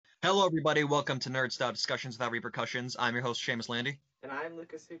Hello, everybody. Welcome to Nerd Stop Discussions Without Repercussions. I'm your host, Seamus Landy. And I'm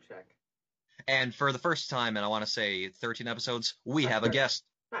Lucas Suchek. And for the first time, and I want to say 13 episodes, we Not have a guest.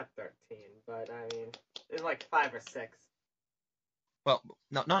 Not 13, but I mean, it's like 5 or 6. Well,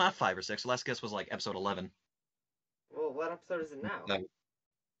 no, not 5 or 6. The last guest was like episode 11. Well, what episode is it now? Uh,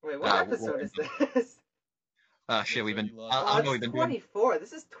 Wait, what episode is this? shit, Looks like you lost I don't know, it's we've been doing, 24.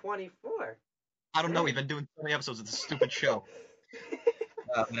 This is 24. I don't know, we've been doing so many episodes of this stupid show.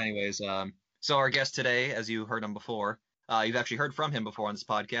 But anyways, so our guest today, as you heard him before, you've actually heard from him before on this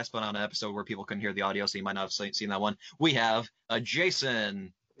podcast, but on an episode where people couldn't hear the audio, so you might not have seen that one. We have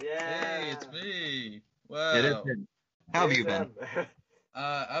Jason. Yeah. Hey, it's me. It is Wow. him. How have you been?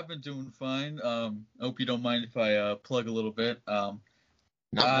 I've been doing fine. Hope you don't mind if I plug a little bit. Not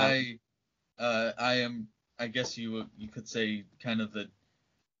I am, I guess you could say, kind of the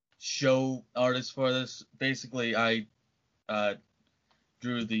show artist for this. Basically, I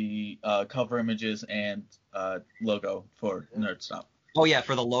drew the cover images and logo for Nerd Stop. Oh yeah,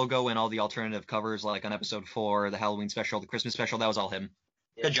 for the logo and all the alternative covers, like on episode 4, the Halloween special, the Christmas special, that was all him.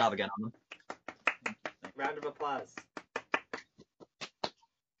 Yeah. Good job again on them. Round of applause.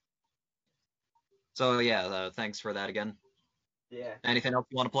 So yeah, thanks for that again. Yeah. Anything else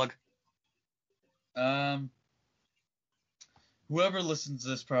you want to plug? Whoever listens to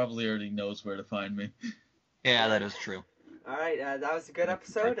this probably already knows where to find me. Yeah, that is true. All right, that was a good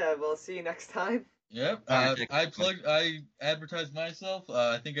episode. We'll see you next time. Yep. Alright, I advertised myself.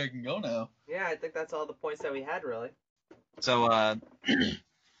 I think I can go now. Yeah, I think that's all the points that we had, really. So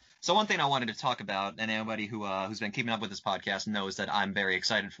so one thing I wanted to talk about, and anybody who's been keeping up with this podcast knows that I'm very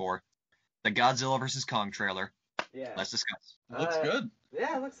excited for, the Godzilla vs. Kong trailer. Yeah. Let's discuss. It looks good.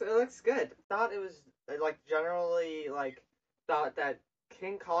 Yeah, it looks good. Thought it was generally thought that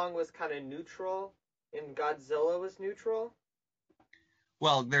King Kong was kind of neutral and Godzilla was neutral.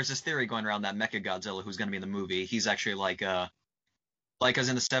 Well, there's this theory going around that Mecha Godzilla, who's going to be in the movie, he's actually like as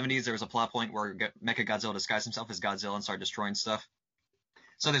in the 70s, there was a plot point where Mecha Godzilla disguised himself as Godzilla and started destroying stuff.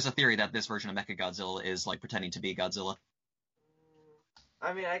 So there's a theory that this version of Mecha Godzilla is like pretending to be Godzilla.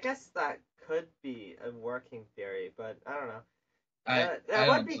 I mean, I guess that could be a working theory, but I don't know. I That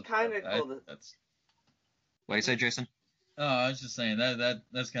would don't be subscribe. kind of cool. That's. What do you say, Jason? Oh, I was just saying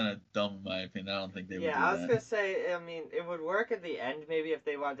that's kind of dumb in my opinion. I don't think they would do Yeah, I was that. gonna say. I mean, it would work at the end maybe if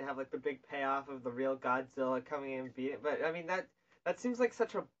they wanted to have the big payoff of the real Godzilla coming in and beat it. But I mean that seems like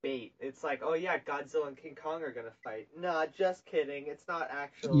such a bait. It's like, oh yeah, Godzilla and King Kong are gonna fight. Nah, just kidding. It's not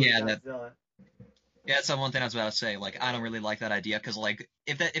actually Godzilla. Yeah, that's one thing I was about to say. Like, I don't really like that idea because, like,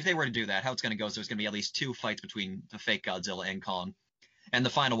 if they were to do that, how it's going to go is there's going to be at least 2 fights between the fake Godzilla and Kong, and the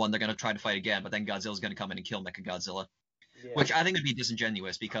final one they're going to try to fight again, but then Godzilla's going to come in and kill Mechagodzilla, Yeah. which I think would be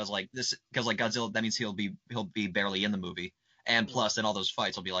disingenuous because Godzilla, that means he'll be barely in the movie, and plus then all those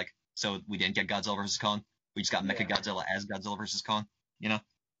fights will be like, so we didn't get Godzilla versus Kong, we just got Yeah. Mechagodzilla as Godzilla versus Kong, you know?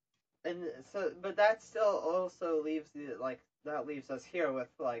 And so, but that still also leaves that leaves us here with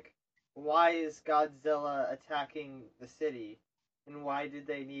why is Godzilla attacking the city, and why did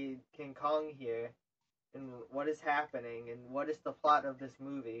they need King Kong here, and what is happening, and what is the plot of this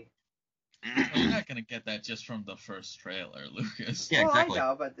movie? Well, you're not gonna get that just from the first trailer, Lucas. Yeah, well, exactly. I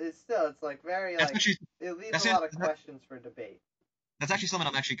know, but it's very That's actually it leaves that's a it. lot of questions for debate. That's actually something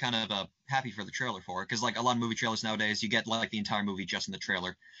I'm actually kind of happy for the trailer for, because like a lot of movie trailers nowadays, you get like the entire movie just in the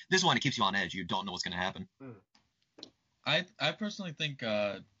trailer. This one, it keeps you on edge. You don't know what's going to happen. I personally think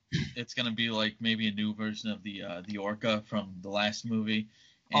it's gonna be like maybe a new version of the Orca from the last movie.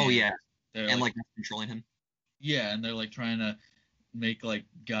 Oh yeah, They're and like controlling him. yeah, and they're like trying to make like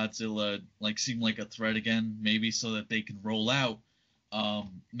Godzilla like seem like a threat again, maybe so that they can roll out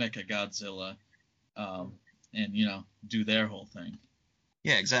Mecha Godzilla, and do their whole thing.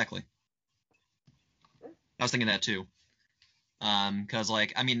 Yeah, exactly. I was thinking that too. Because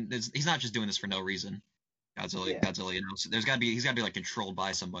like I mean, he's not just doing this for no reason. Godzilla, Yeah. Godzilla, so he's got to be like controlled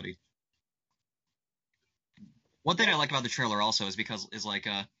by somebody. One thing I like about the trailer also is because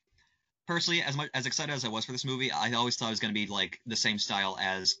personally, as excited as I was for this movie, I always thought it was going to be like the same style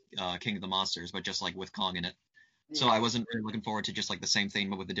as King of the Monsters, but just like with Kong in it. So I wasn't really looking forward to just like the same thing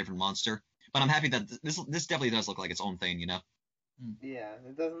but with a different monster. But I'm happy that this definitely does look like its own thing, you know? Yeah,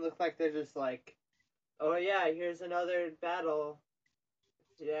 it doesn't look like they're just like, oh yeah, here's another battle.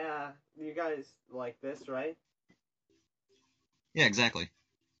 Yeah, you guys like this, right? Yeah, exactly.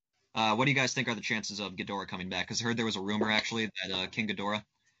 What do you guys think are the chances of Ghidorah coming back? Because I heard there was a rumor actually that King Ghidorah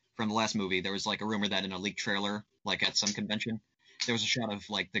from the last movie, there was like a rumor that in a leaked trailer, like at some convention, there was a shot of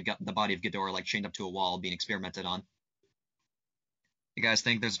like the body of Ghidorah like chained up to a wall being experimented on. You guys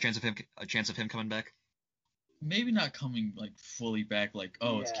think there's a chance of him coming back? maybe not coming like fully back, like,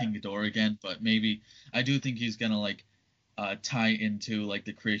 oh, it's Yeah. King Ghidorah again, but maybe I do think he's gonna like tie into like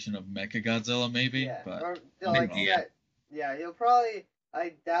the creation of Mechagodzilla, maybe. Yeah, But or I they'll don't like know. Yeah. set. Yeah, he'll probably.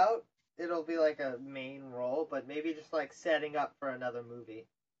 I doubt it'll be like a main role, but maybe just like setting up for another movie.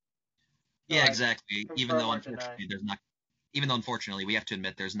 To, Yeah, like, exactly. confirm or deny. Even though unfortunately we have to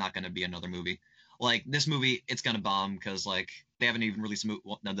admit there's not going to be another movie. Like this movie, it's gonna bomb because like they haven't even released the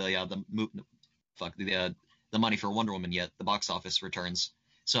money for Wonder Woman yet. The box office returns,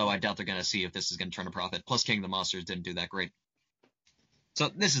 so I doubt they're gonna see if this is gonna turn a profit. Plus, King of the Monsters didn't do that great, so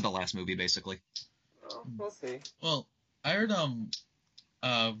this is the last movie basically. Well, we'll see. Well, I heard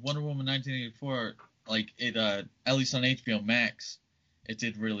Wonder Woman 1984, like it at least on HBO Max, it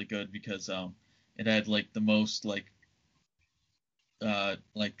did really good because it had like the most like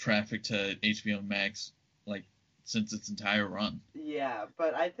traffic to HBO Max like since its entire run. Yeah,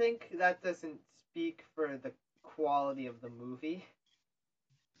 but I think that doesn't speak for the quality of the movie.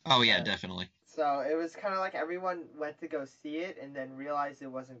 Oh yeah, Uh, definitely. So it was kind of like everyone went to go see it and then realized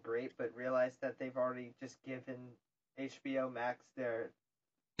it wasn't great, but realized that they've already just given HBO Max their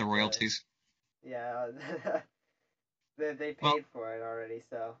The royalties. yeah they Well, paid for it already.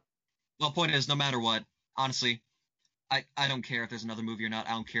 So point is, no matter what, honestly, I don't care if there's another movie or not.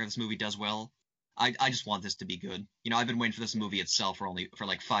 I don't care if this movie does well. I just want this to be good. You know, I've been waiting for this movie itself for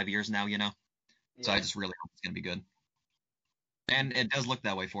like 5 years now. You know, so I yeah, just really hope it's gonna be good. And it does look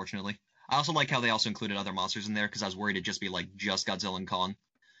that way, fortunately. I also like how they also included other monsters in there because I was worried it'd just be like just Godzilla and Kong.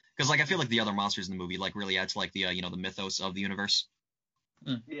 Because like I feel like the other monsters in the movie like really add to like the the mythos of the universe.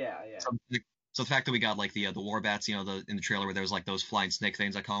 yeah. So, so the fact that we got like the war bats, in the trailer where there was like those flying snake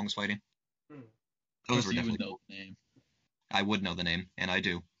things that Kong was fighting, Mm. Of those course, were you would definitely know cool. the name. I would know the name, and I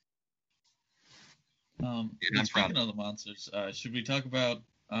do. And I'm proud Speaking of of the monsters, should we talk about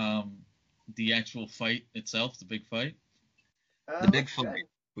the actual fight itself, the big fight? it. The big Looks fight. good.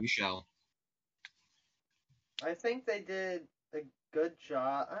 We shall. I think they did a good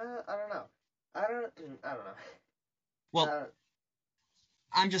job. I don't know. I don't know. Well, Uh,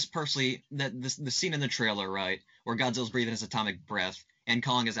 I'm just personally the scene in the trailer, right, where Godzilla's breathing his atomic breath, and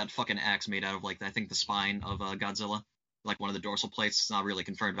Kong has that fucking axe made out of like I think the spine of Godzilla, like one of the dorsal plates. It's not really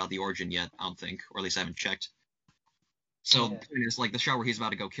confirmed about the origin yet, I don't think, or at least I haven't checked. So the yeah. point is like the shot where he's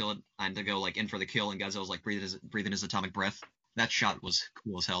about to go kill it and to go like in for the kill, and Godzilla's like breathing his atomic breath. That shot was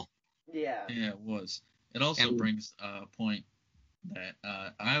cool as hell. Yeah. Yeah, it was. It also And brings a point that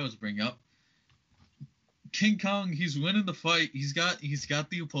I always bring up. King Kong, he's winning the fight. He's got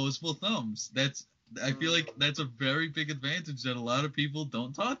the opposable thumbs. I feel like that's a very big advantage that a lot of people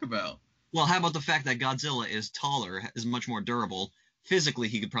don't talk about. well, how about the fact that Godzilla is taller, is much more durable. Physically,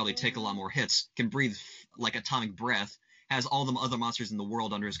 he could probably take a lot more hits. Can breathe like atomic breath. Has all the other monsters in the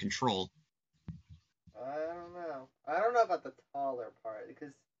world under his control. I don't know. I don't know about the taller part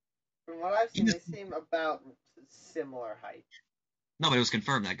because from what I've He seen, they just, seem about similar height. no, but it was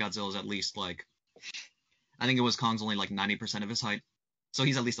confirmed that Godzilla's at least like I think it was Kong's only like 90% of his height, so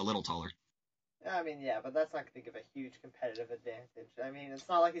he's at least a little taller. I mean, yeah, but that's not going to give a huge competitive advantage. I mean, it's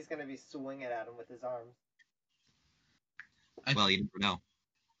not like he's going to be swinging at him with his arms. Well, you never know.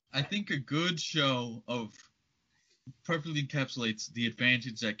 I think a good show of perfectly encapsulates the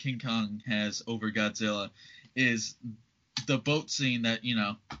advantage that King Kong has over Godzilla is the boat scene that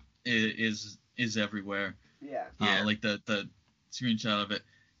is everywhere. Yeah. Yeah. Like the screenshot of it.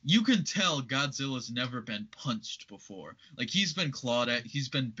 You can tell Godzilla's never been punched before. Like he's been clawed at, he's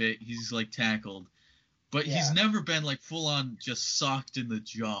been bit, he's like tackled, but Yeah. he's never been like full on just socked in the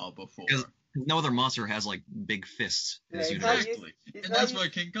jaw before. Because no other monster has like big fists in Yeah, this he's universe. not Exactly. he's And not that's used- why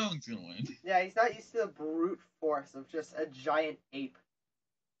King Kong's gonna win. Yeah, he's not used to the brute force of just a giant ape.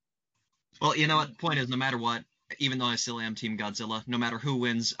 Well, you know what? Point is, no matter what, even though I still am Team Godzilla, no matter who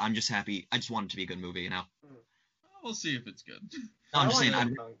wins, I'm just happy. I just want it to be a good movie, you know? We'll see if it's good. No, I'm just saying,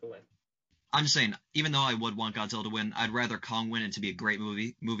 King Kong to win. I'm just saying, even though I would want Godzilla to win, I'd rather Kong win it to be a great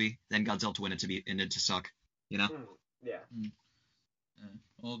movie than Godzilla to win it to suck, you know? Yeah.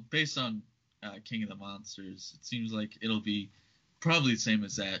 Well, based on King of the Monsters, it seems like it'll be probably the same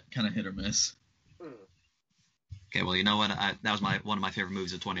as that, kind of hit or miss. Okay, well, you know what? That was one of my favorite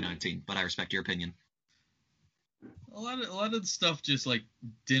movies of 2019, but I respect your opinion. A lot of the stuff just like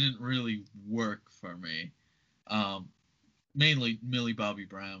didn't really work for me. Mainly Millie Bobby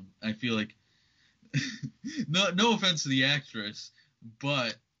Brown. I feel like no offense to the actress,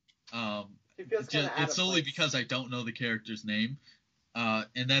 but She feels kinda out it's of solely place. because I don't know the character's name.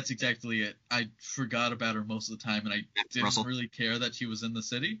 And that's exactly it. I forgot about her most of the time, and I didn't Russell. really care that she was in the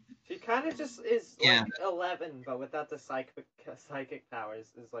city. She kind of just is Yeah. like 11, but without the psychic powers.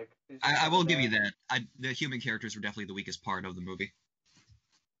 Is like. she's just I kinda will give there. you that. The human characters were definitely the weakest part of the movie.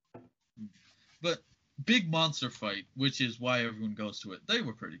 But big monster fight, which is why everyone goes to it. They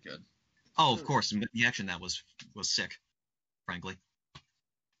were pretty good. Oh, of course, the action that was sick, frankly.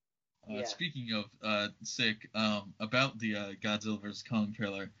 Yeah. Speaking of sick, about the Godzilla vs. Kong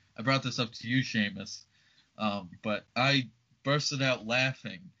trailer, I brought this up to you, Seamus, but I bursted out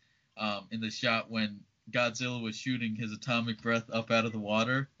laughing in the shot when Godzilla was shooting his atomic breath up out of the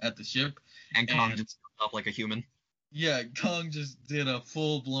water at the ship. And Kong just stood up like a human. Yeah, Kong just did a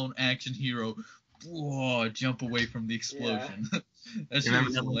full-blown action hero jump away from the explosion. That shit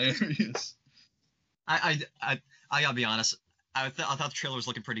was hilarious. I gotta be honest. I thought the trailer was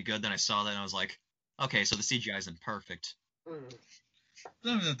looking pretty good. Then I saw that and I was like, okay, so the CGI isn't perfect. Not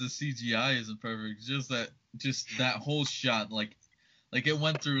even that the CGI isn't perfect, just that whole shot, like it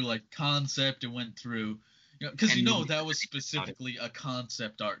went through like concept, it went through, because that was specifically a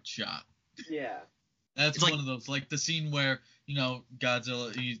concept art shot. Yeah. That's It's one of those, like the scene where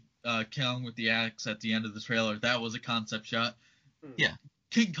Godzilla, Kong with the axe at the end of the trailer, that was a concept shot. Yeah.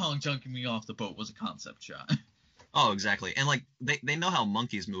 King Kong jumping me off the boat was a concept shot. Oh, exactly. And like they know how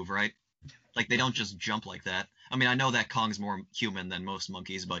monkeys move, right? Like they don't just jump like that. I mean, I know that Kong's more human than most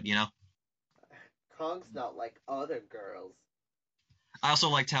monkeys, but Kong's not like other girls. I also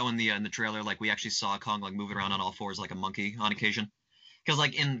liked how in the trailer, like we actually saw Kong like moving around on all fours like a monkey on occasion. Because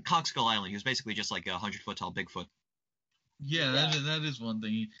like in Kong Skull Island, he was basically just like a 100-foot tall Bigfoot. Yeah, that is one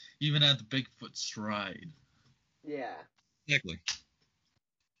thing. He even had the Bigfoot stride. Yeah. Exactly.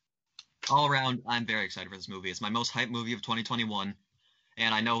 All around, I'm very excited for this movie. It's my most hyped movie of 2021.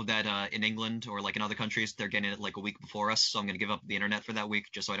 And I know that in England or like in other countries, they're getting it like a week before us. So I'm going to give up the internet for that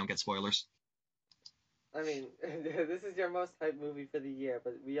week just so I don't get spoilers. I mean, this is your most hyped movie for the year,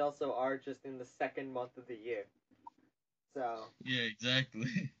 but we also are just in the second month of the year. So. Yeah,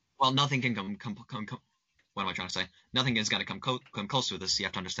 exactly. Well, nothing can come. What am I trying to say? Nothing is going to come close to this. You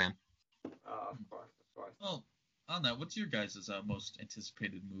have to understand. Oh, of course. Well, on that, what's your guys' most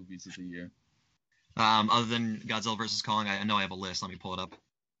anticipated movies of the year? Other than Godzilla vs. Kong, I know I have a list. Let me pull it up.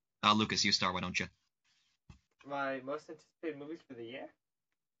 Lucas, you start. Why don't you? My most anticipated movies for the year?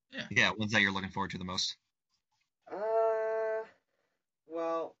 Yeah, ones that you're looking forward to the most.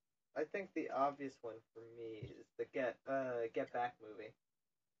 Well, I think the obvious one for me is the Get Back movie.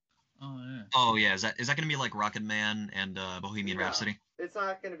 Oh yeah. Oh yeah, is that gonna be like Rocket Man and Bohemian Rhapsody? It's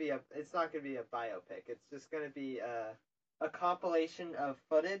not gonna be a biopic. It's just gonna be a compilation of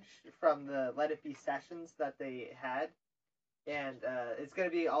footage from the Let It Be sessions that they had, and it's gonna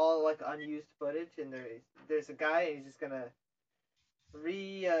be all like unused footage. And there's a guy, and he's just gonna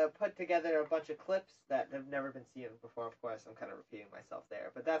put together a bunch of clips that have never been seen before. Of course, I'm kind of repeating myself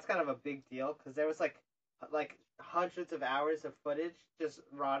there, but that's kind of a big deal because there was like hundreds of hours of footage just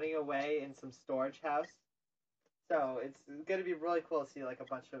rotting away in some storage house. So it's gonna be really cool to see like a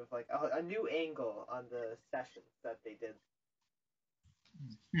bunch of like a new angle on the sessions that they did.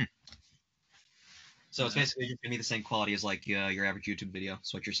 So it's basically just gonna be the same quality as like your average YouTube video.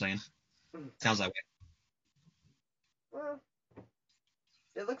 That's what you're saying. Sounds that way. Well,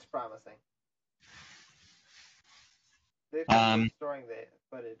 it looks promising. They've been storing the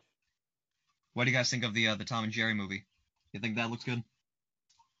footage. What do you guys think of the Tom and Jerry movie? You think that looks good?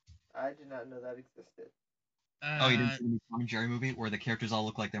 I did not know that existed. Oh, you didn't see the Tom and Jerry movie where the characters all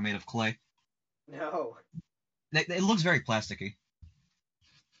look like they're made of clay? No. It looks very plasticky.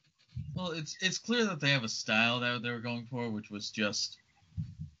 Well, it's clear that they have a style that they were going for, which was just,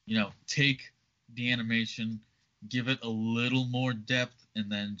 take the animation, give it a little more depth,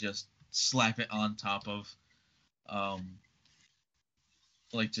 and then just slap it on top of,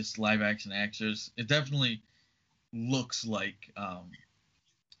 like just live action actors. It definitely looks like,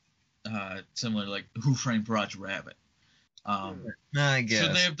 similar like Who Framed Roger Rabbit. I guess.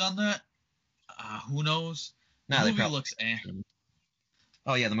 Should they have done that? Who knows? The No, movie looks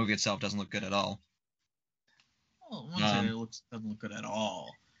Oh yeah, the movie itself doesn't look good at all. Well, I wouldn't say it doesn't look good at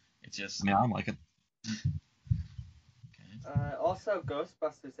all. It's just. I mean, I don't like it. Okay. Also,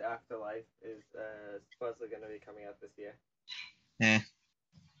 Ghostbusters Afterlife is supposedly going to be coming out this year.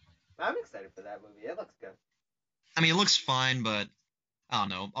 I'm excited for that movie. It looks good. I mean, it looks fine, but I don't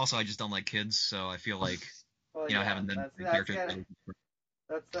know. Also, I just don't like kids, so I feel like having them characters.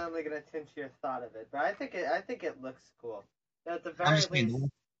 That's certainly going to tint your thought of it, but I think it looks cool. At the very least,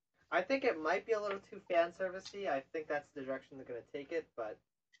 I think it might be a little too fan servicey. I think that's the direction they're going to take it, but.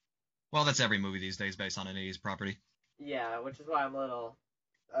 Well, that's every movie these days based on an 80s property. Yeah, which is why I'm a little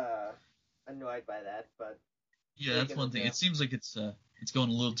annoyed by that. But Yeah, what are you that's gonna one thing. do? It seems like it's going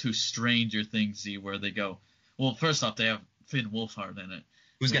a little too Stranger Thingsy, where they go. Well, first off, they have Finn Wolfhard in it.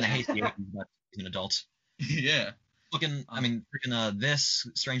 Who's gonna which- hate the 80s but he's an adult? yeah. Looking, I mean, freaking this,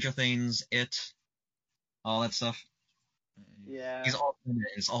 Stranger Things, It, all that stuff. Yeah, He's all in it.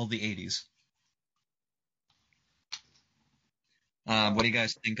 It's all the 80s. What do you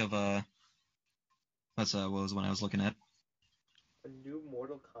guys think of that's what was when I was looking at? a new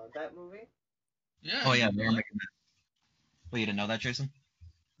Mortal Kombat movie. Yeah. Oh you yeah, know they're that. making that. Well, you didn't know that, Jason?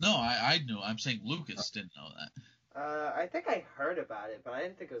 No, I knew. I'm saying Lucas didn't know that. I think I heard about it, but I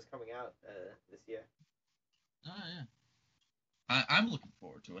didn't think it was coming out this year. Oh yeah. I'm looking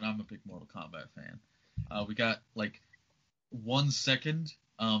forward to it. I'm a big Mortal Kombat fan. We got like 1 second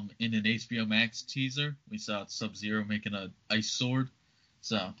in an HBO Max teaser. We saw Sub-Zero making a ice sword.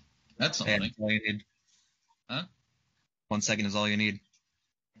 So that's Yeah, something. that's all you need. Huh? 1 second is all you need.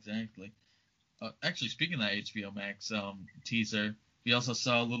 Exactly. Actually, speaking of that HBO Max teaser, we also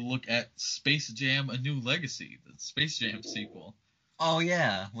saw a little look at Space Jam: A New Legacy, the Space Jam sequel. Oh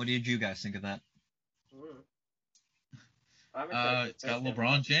yeah, what did you guys think of that? Mm. I'm excited. It's got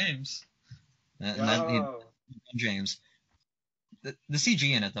LeBron James. And Whoa. James. The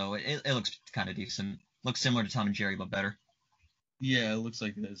CG in it though, it looks kind of decent. Looks similar to Tom and Jerry, but better. Yeah, it looks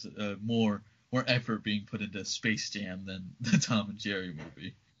like there's more effort being put into Space Jam than the Tom and Jerry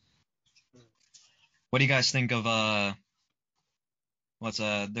movie. What do you guys think of there's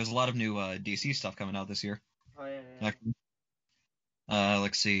a lot of new DC stuff coming out this year. Oh yeah. Actually.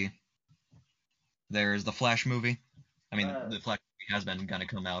 Let's see. There's the Flash movie. I mean, the Flash movie has been gonna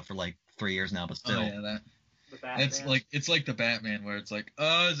come out for like 3 years now, but still. Oh yeah, that. The Batman. It's like the Batman where it's like,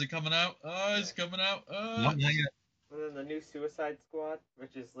 is it coming out? Is it coming out? Not yet. And then the new Suicide Squad,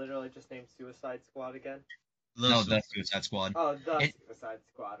 which is literally just named Suicide Squad again. No, that's Suicide Squad. Oh, the Suicide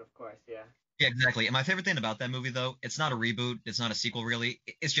Squad, of course, yeah. Yeah, exactly. And my favorite thing about that movie, though, it's not a reboot. It's not a sequel, really.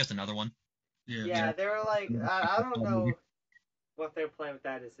 It's just another one. Yeah, they were like, I don't know what their plan with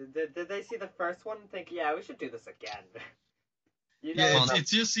that is. Did they see the first one and think, yeah, we should do this again? It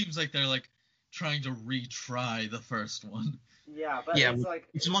just seems like they're like trying to retry the first one. Yeah, but yeah, it's like...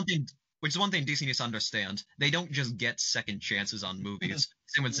 Which is one thing DC needs to understand. They don't just get second chances on movies.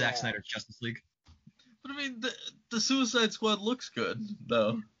 Same with Zack Snyder's Justice League. But I mean, the Suicide Squad looks good,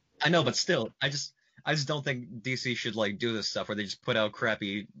 though. I know, but still, I just don't think DC should like do this stuff where they just put out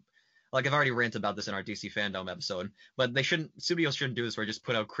crappy. Like I've already ranted about this in our DC fandom episode, but studios shouldn't do this where they just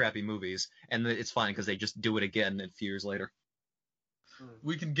put out crappy movies and it's fine because they just do it again a few years later.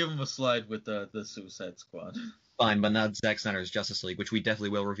 We can give them a slide with the Suicide Squad. Fine, but not Zack Snyder's Justice League, which we definitely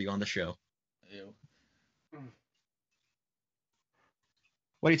will review on the show. Ew.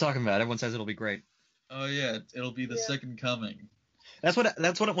 What are you talking about? Everyone says it'll be great. Oh yeah, it'll be the second coming. That's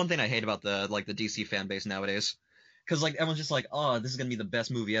what one thing I hate about the DC fan base nowadays. Because like everyone's just like, oh, this is gonna be the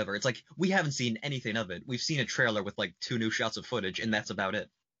best movie ever. It's like we haven't seen anything of it. We've seen a trailer with like 2 new shots of footage, and that's about it.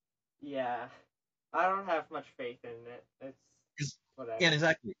 Yeah, I don't have much faith in it. It's whatever. Yeah,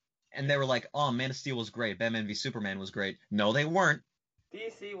 exactly. And they were like, oh, Man of Steel was great. Batman v Superman was great. No, they weren't.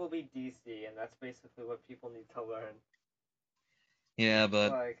 DC will be DC, and that's basically what people need to learn. Yeah,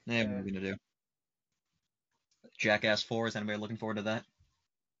 but what are we gonna do? Jackass 4, is anybody looking forward to that?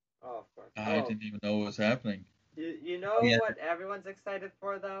 Oh, of course. I didn't even know what was happening. You know what everyone's excited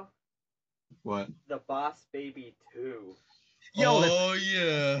for, though? What? The Boss Baby 2. Yo,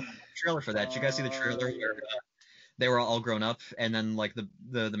 yeah. Trailer for that. Did you guys see the trailer where they were all grown up, and then like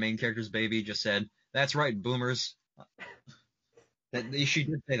the main character's baby just said, "That's right, boomers." She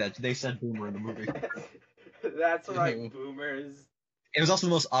did say that. They said boomer in the movie. That's right, boomers. It was also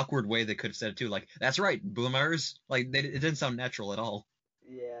the most awkward way they could have said it too. Like, "That's right, boomers." Like, it didn't sound natural at all.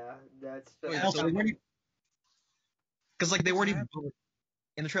 Yeah, that's. Because like they weren't even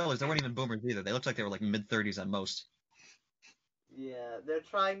in the trailers. They weren't even boomers either. They looked like they were like mid-30s at most. Yeah, they're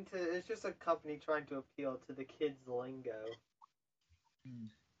trying to. It's just a company trying to appeal to the kids' lingo.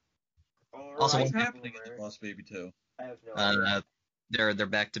 Also, what's happening in the Boss Baby 2? I have no idea. They're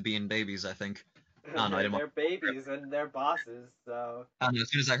back to being babies, I think. They're babies and they're bosses, so. As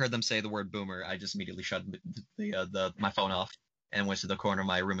soon as I heard them say the word boomer, I just immediately shut my phone off and went to the corner of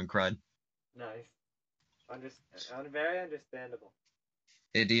my room and cried. Nice. Very understandable.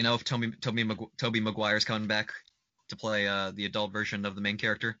 Do you know if Tobey Maguire's coming back to play the adult version of the main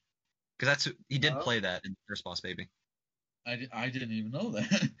character? Because he did play that in the first Boss Baby. I didn't even know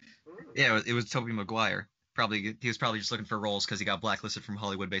that. Yeah, it was Tobey Maguire. He was probably just looking for roles because he got blacklisted from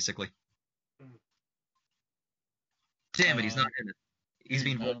Hollywood, basically. Damn it, he's not in it. He's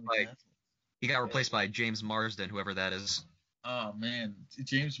being voiced by He got replaced by James Marsden, whoever that is. Oh man,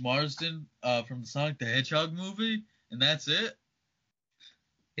 James Marsden from the Sonic the Hedgehog movie, and that's it.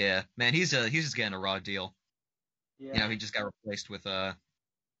 Yeah, man, he's just getting a raw deal. Yeah. You know, he just got replaced with I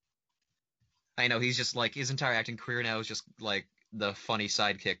know he's just like his entire acting career now is just like the funny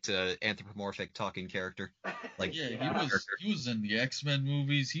sidekick to anthropomorphic talking character. Like Yeah, he was in the X-Men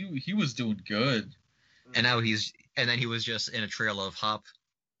movies. He was doing good. and now then he was just in a trail of Hop,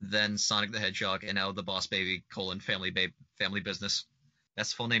 then Sonic the Hedgehog, and now the Boss Baby : Family Business.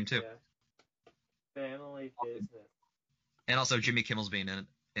 That's the full name too. Yeah. Family Business. And also Jimmy Kimmel's being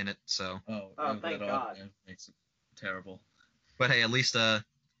in it, so. Oh, thank God. That makes it terrible. But hey, at least the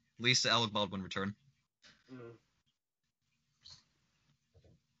Alec Baldwin return. Mm.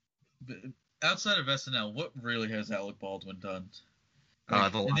 But outside of SNL, what really has Alec Baldwin done? The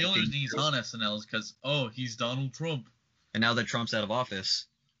and the Lion only King reason he's 2. on SNL is because he's Donald Trump. And now that Trump's out of office,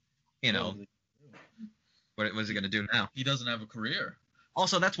 you know, what is he gonna do now? He doesn't have a career.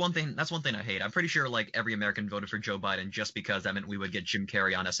 Also, that's one thing I hate. I'm pretty sure like every American voted for Joe Biden just because that meant we would get Jim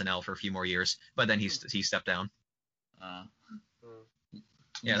Carrey on SNL for a few more years. But then he stepped down.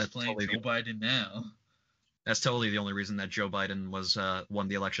 Yeah, that's playing totally Joe Biden now. That's totally the only reason that Joe Biden was won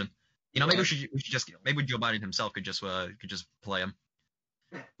the election. You know, maybe we should just maybe Joe Biden himself could just play him.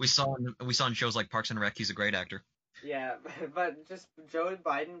 We saw in shows like Parks and Rec. He's a great actor. Yeah, but just Joe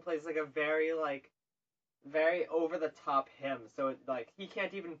Biden plays like a very over the top him. So he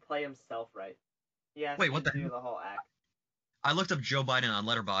can't even play himself right. He has to do the whole act. I looked up Joe Biden on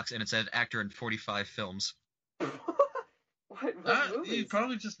Letterboxd and it said actor in 45 films. What movies? He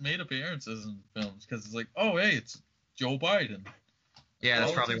probably just made appearances in films because it's like, oh hey, it's Joe Biden. Yeah,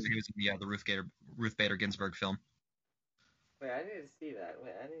 that's probably when he was in the Ruth Bader Ginsburg film. Wait, I need to see that.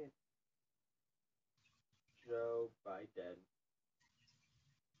 Joe Biden.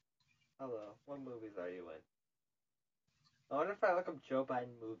 Hello, what movies are you in? I wonder if I look up Joe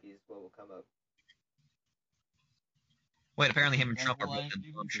Biden movies, what will come up? Wait, apparently him and Trump are both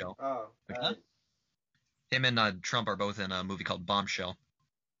in Bombshell. Oh. Him and Trump are both in a movie called Bombshell.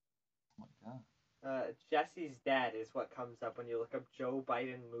 Oh my god. Jesse's dad is what comes up when you look up Joe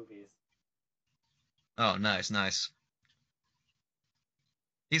Biden movies. Oh, nice.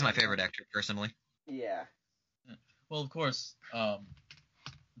 He's my favorite actor, personally. Yeah. Well, of course,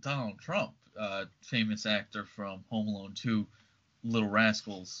 Donald Trump, famous actor from Home Alone 2, Little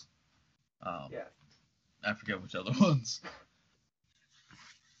Rascals. Yeah. I forget which other ones.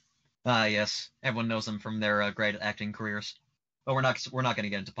 Yes, everyone knows them from their great acting careers. But we're not going to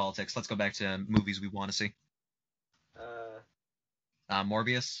get into politics. Let's go back to movies we want to see.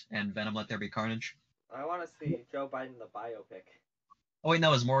 Morbius and Venom: Let There Be Carnage. I want to see Joe Biden the biopic. Oh wait,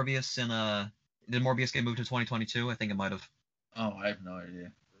 no, is Morbius did Morbius get moved to 2022? I think it might have. Oh, I have no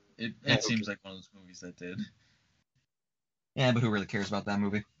idea. It seems like one of those movies that did. Yeah, but who really cares about that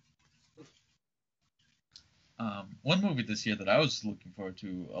movie? One movie this year that I was looking forward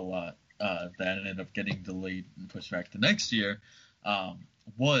to a lot, that ended up getting delayed and pushed back to next year,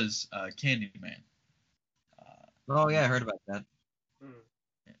 was Candyman. Oh yeah, I heard about that.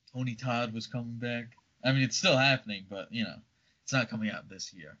 Tony Todd was coming back. I mean, it's still happening, but it's not coming out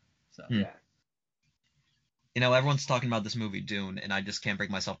this year. So yeah. Everyone's talking about this movie Dune, and I just can't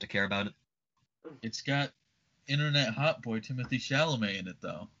bring myself to care about it. It's got internet hot boy Timothy Chalamet in it,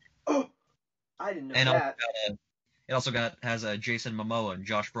 though. Oh, I didn't know that. It also has Jason Momoa and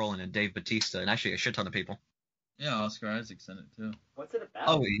Josh Brolin and Dave Bautista, and actually a shit ton of people. Yeah, Oscar Isaac's in it too. What's it about?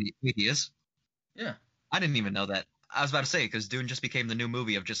 Oh, he is? Yeah. I didn't even know that. I was about to say, because Dune just became the new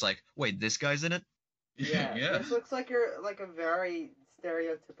movie of just like, wait, this guy's in it? Yeah. Yeah. This looks like a very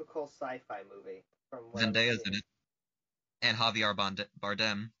stereotypical sci-fi movie. From what Zendaya's in it. And Javier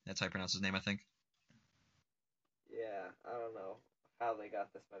Bardem. That's how you pronounce his name, I think. Yeah, I don't know how they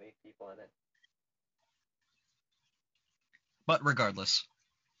got this many people in it. But regardless.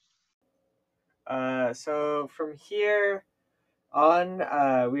 So from here on,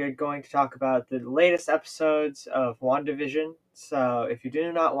 we are going to talk about the latest episodes of WandaVision. So if you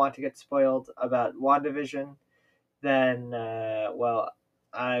do not want to get spoiled about WandaVision, then,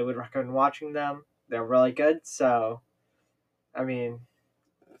 I would recommend watching them. They're really good, so, I mean,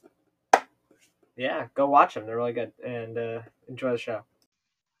 yeah, go watch them. They're really good, and enjoy the show.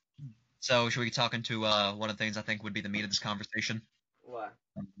 So, should we get talking to one of the things I think would be the meat of this conversation? What?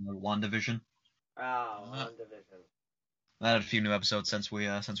 WandaVision. Oh, WandaVision. I had a few new episodes since we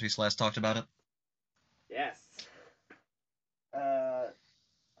last talked about it. Yes.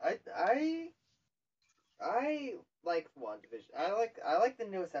 I like WandaVision. I like the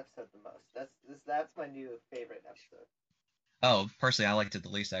newest episode the most. That's my new favorite episode. Oh, personally, I liked it the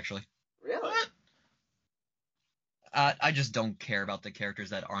least, actually. Really? What? I just don't care about the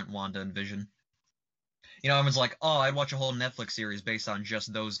characters that aren't Wanda and Vision. You know, everyone's like, oh, I'd watch a whole Netflix series based on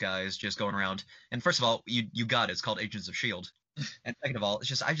just those guys just going around. And first of all, you got it. It's called Agents of S.H.I.E.L.D. And second of all,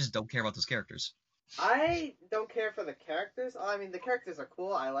 I just don't care about those characters. I don't care for the characters. I mean, the characters are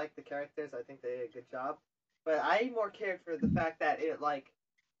cool. I like the characters. I think they did a good job. But I more cared for the fact that it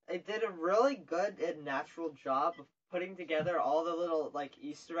did a really good and natural job of putting together all the little like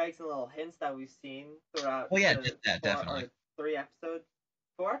Easter eggs and little hints that we've seen throughout. Well, yeah, the yeah, four, definitely. or 3 episodes.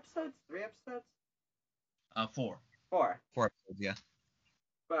 4 episodes? 3 episodes? 4. 4. 4 episodes, yeah.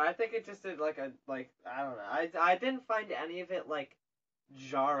 But I think it just did I don't know. I didn't find any of it like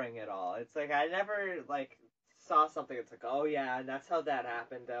jarring at all. It's like I never like saw something. It's like, oh yeah, and that's how that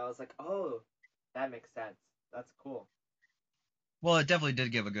happened. I was like, oh, that makes sense. That's cool. Well, it definitely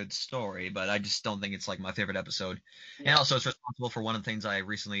did give a good story, but I just don't think it's like my favorite episode. Yeah. And also, it's responsible for one of the things I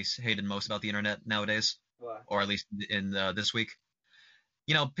recently hated most about the internet nowadays, What? or at least in this week.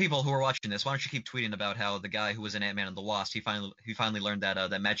 You know, people who are watching this, why don't you keep tweeting about how the guy who was in Ant-Man and the Wasp, he finally learned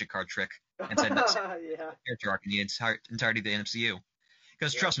that magic card trick and said that's Yeah. character arc in the entirety of the MCU.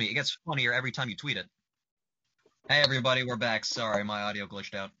 Because trust me, it gets funnier every time you tweet it. Hey everybody, we're back. Sorry, my audio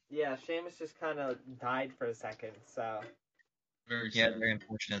glitched out. Yeah, Seamus just kind of died for a second, so Very Yeah, sad. very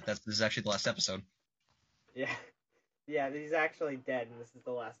unfortunate. This is actually the last episode. yeah, yeah, he's actually dead, and this is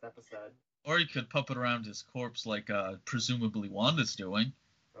the last episode. Or he could puppet around his corpse like presumably Wanda's doing.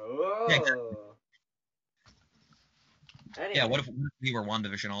 Oh. Yeah, exactly. Anyway. Yeah, what if we were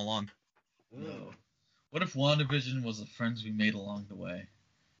WandaVision all along? No. What if WandaVision was the friends we made along the way?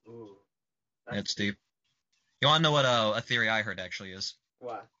 Ooh. That's deep. You want to know what a theory I heard actually is?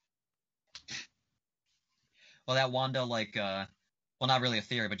 What? Well, that Wanda, well, not really a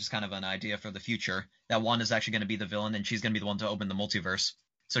theory, but just kind of an idea for the future. That Wanda's actually going to be the villain, and she's going to be the one to open the multiverse.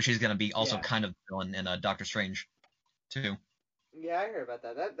 So she's going to be also kind of the villain in Doctor Strange, too. Yeah, I heard about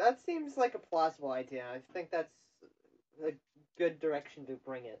that. That seems like a plausible idea. I think that's a good direction to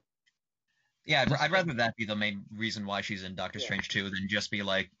bring it. Yeah, I'd rather that be the main reason why she's in Doctor Strange 2 than just be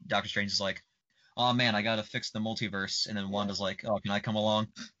like, Doctor Strange is like, oh man, I gotta fix the multiverse, and then Wanda's like, oh, can I come along?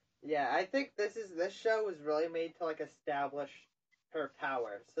 Yeah, I think this show was really made to like establish her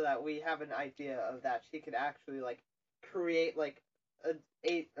power, so that we have an idea of that she could actually like create like an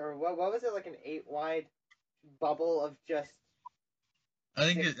 8 or what was it, like an 8 wide bubble of just.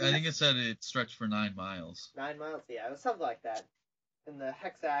 I think it said it stretched for 9 miles. 9 miles, yeah, it was something like that, in the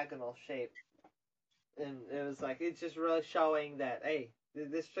hexagonal shape, and it was like it's just really showing that hey,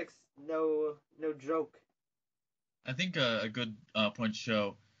 this chick's no joke. I think a good point to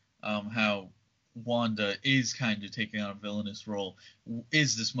show how Wanda is kind of taking on a villainous role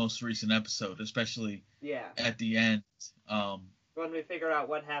is this most recent episode, especially at the end. When we figure out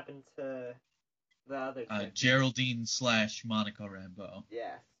what happened to the other chick. Geraldine / Monica Rambeau.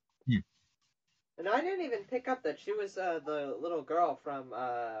 Yes. Hmm. And I didn't even pick up that she was the little girl from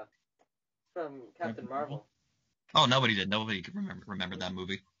Captain Marvel. Oh, nobody did. Nobody could remember that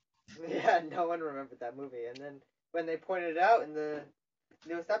movie. Yeah, no one remembered that movie. And then when they pointed it out in the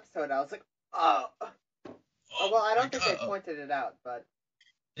newest episode, I was like, oh. Well, I don't think they pointed it out, but.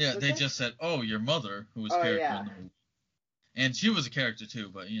 Yeah, they just said, oh, your mother, who was character in the movie. And she was a character too,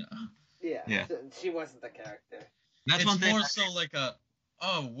 but you know. Yeah. So she wasn't the character. That's it's one thing. More so like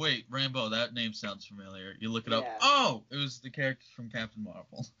oh wait, Rambeau, that name sounds familiar. You look it up. Yeah. Oh, it was the character from Captain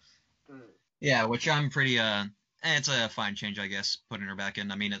Marvel. Yeah, which I'm pretty it's a fine change, I guess, putting her back in.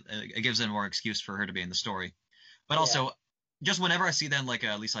 I mean, it gives them more excuse for her to be in the story. But also, just whenever I see them like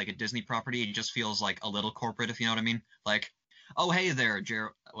at least like a Disney property, it just feels like a little corporate, if you know what I mean. Like, oh hey there,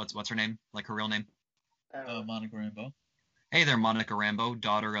 what's her name? Like her real name? Monica Rambeau. Hey there, Monica Rambeau,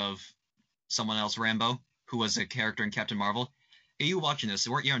 daughter of someone else Rambeau, who was a character in Captain Marvel. Hey, you watching this?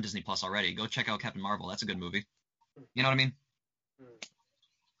 You're on Disney Plus already. Go check out Captain Marvel. That's a good movie. You know what I mean?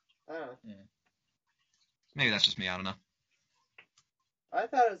 Yeah. Maybe that's just me. I don't know. I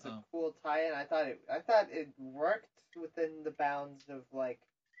thought it was a cool tie-in. I thought it worked within the bounds of like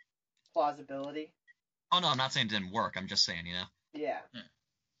plausibility. Oh no, I'm not saying it didn't work. I'm just saying, you know. Yeah.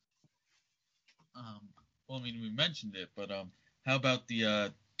 Well, I mean, we mentioned it, but how about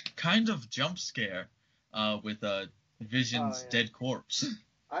the kind of jump scare with Vision's dead corpse?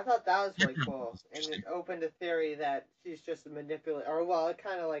 I thought that was really cool, and it opened a theory that she's just manipulating, or well, it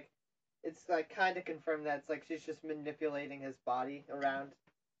kind of like, it's like kind of confirmed that it's like she's just manipulating his body around,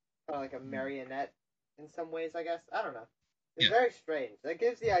 kind of like a marionette in some ways, I guess. I don't know. It's very strange. That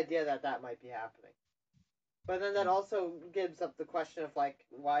gives the idea that might be happening. But then that also gives up the question of like,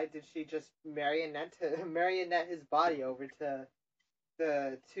 why did she just marionette his body over to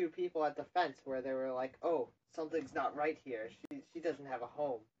the two people at the fence where they were like, "Oh, something's not right here. She doesn't have a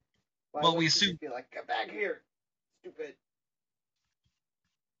home." Why Well, we wouldn't she assume. just be like, "Get back here, stupid"?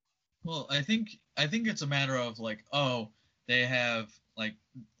 Well, I think it's a matter of like, oh, they have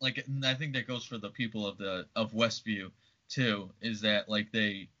and I think that goes for the people of Westview too, is that like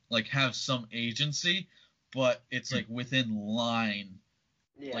they like have some agency, but it's like within line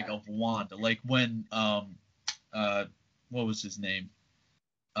like Yeah. of Wanda. Like when uh what was his name?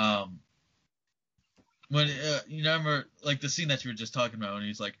 Um when you remember like the scene that you were just talking about when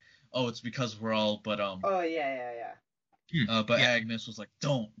he's like, oh, it's because we're all Oh yeah. but Yeah. Agnes was like,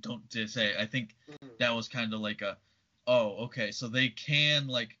 don't just say it. I think Mm. that was kind of like a, oh, okay, so they can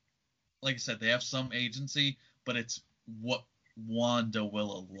like I said, they have some agency, but it's what Wanda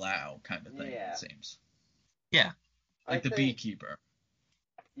will allow kind of thing. Yeah. It seems Yeah. I like the think. beekeeper.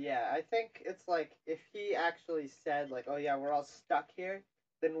 Yeah, I think it's like if he actually said like, "Oh yeah, we're all stuck here,"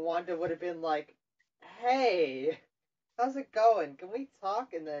 then Wanda would have been like, "Hey, how's it going? Can we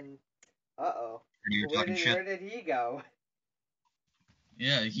talk?" And then, uh-oh, You're talking shit. where did he go?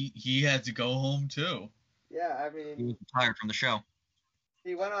 Yeah, he had to go home too. Yeah, I He was mean, retired from the show.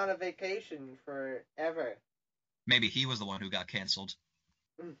 he went on a vacation forever. Maybe he was the one who got canceled.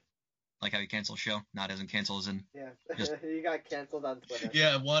 Mm. Like how you cancel a show, not as in cancel as in Yeah, just he got canceled on Twitter.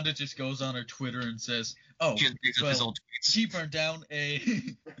 Yeah, Wanda just goes on her Twitter and says, "Oh, just digs up his well, old tweets. he burned down a."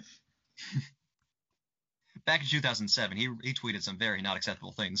 Back in 2007, he tweeted some very not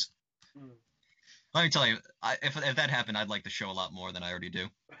acceptable things. Mm. Let me tell you, if that happened, I'd like the show a lot more than I already do.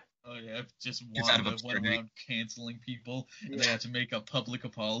 Oh yeah, if just Just out of Wanda went absurdity. around canceling people, and Yeah. they had to make a public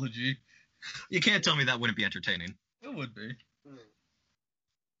apology. You can't tell me that wouldn't be entertaining. It would be. Mm.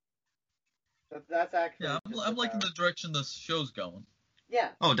 That's actually Yeah, just I'm liking about. the direction the show's going. Yeah,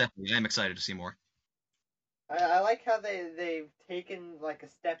 Oh, definitely. I'm excited to see more. I like how they've taken like a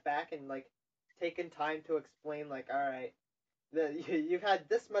step back and like taken time to explain like, all right, you've had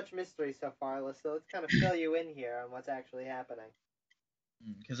this much mystery so far, so let's kind of fill you in here on what's actually happening.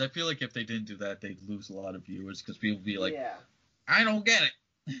 Because I feel like if they didn't do that, they'd lose a lot of viewers. Because people would be like, Yeah, I don't get it.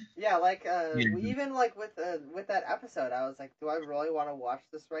 yeah, like Yeah. even like with that episode, I was like, do I really want to watch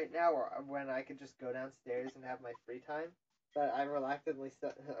this right now, or when I could just go downstairs and have my free time? But I reluctantly.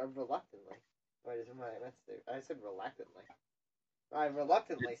 Wait, is it my? I said reluctantly. I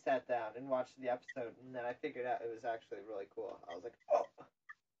reluctantly sat down and watched the episode, and then I figured out it was actually really cool. I was like, oh.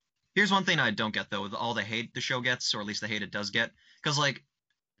 Here's one thing I don't get though, with all the hate the show gets, or at least the hate it does get, because like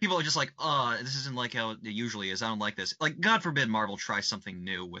people are just like, this isn't like how it usually is. I don't like this. Like, God forbid Marvel tries something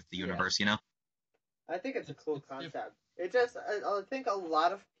new with the Yeah. universe, you know? I think it's a cool It's concept. It just, I think a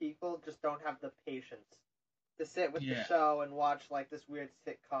lot of people just don't have the patience to sit with the Yeah. show and watch like this weird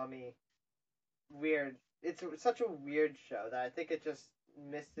sitcom-y, weird. It's such a weird show that I think it just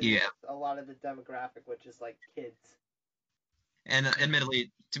misses Yeah. a lot of the demographic, which is like kids. And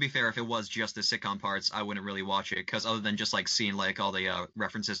admittedly, to be fair, if it was just the sitcom parts, I wouldn't really watch it, because other than just like seeing like all the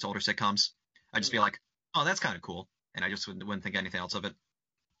references to older sitcoms, I'd just be like, oh, that's kind of cool, and I just wouldn't think anything else of it.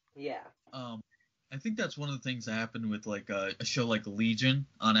 Yeah. I think that's one of the things that happened with like a show like Legion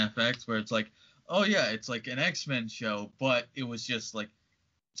on FX, where it's like, oh yeah, it's like an X-Men show, but it was just like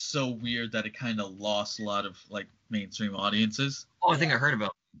so weird that it kind of lost a lot of like mainstream audiences. Oh, I think I heard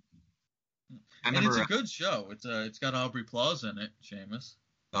about. I And remember. it's a good show. It's got Aubrey Plaza in it, Seamus.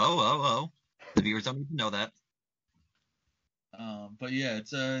 Oh. The viewers don't need to know that. But yeah,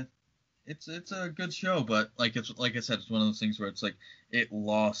 it's a good show, but like I said, it's one of those things where it's like it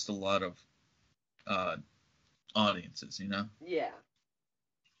lost a lot of audiences, you know? Yeah.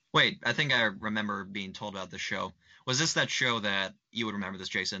 Wait, I think I remember being told about this show. Was this that show that you would remember this,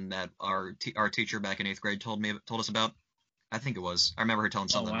 Jason? That our teacher back in 8th grade told us about? I think it was. I remember her telling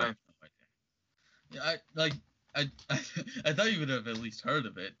something I about. have no idea. Yeah, I thought you would have at least heard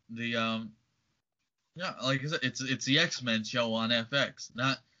of it. Yeah, like I said, it's the X-Men show on FX.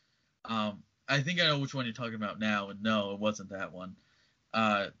 Not I think I know which one you're talking about now, and no, it wasn't that one.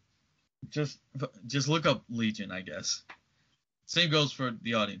 Just look up Legion, I guess. Same goes for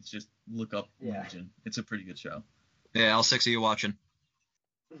the audience. Just look up Legion. It's a pretty good show. Yeah, all 6 of you watching.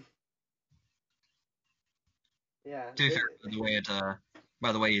 Yeah. To be fair,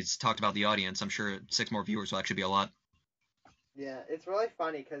 by the way it's talked about the audience, I'm sure 6 more viewers will actually be a lot. Yeah, it's really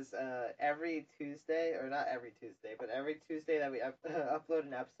funny because every Tuesday, or not every Tuesday, but every Tuesday that we upload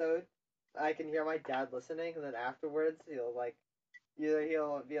an episode, I can hear my dad listening, and then afterwards he'll like, either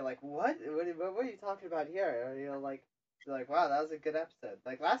he'll be like, "What are you talking about here?" Or he'll like be like, "Wow, that was a good episode."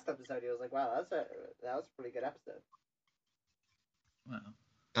 Like last episode, he was like, "Wow, that was a pretty good episode." Wow.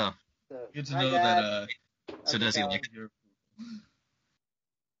 Oh. So Good to hi, know Dad. that. So does he like it?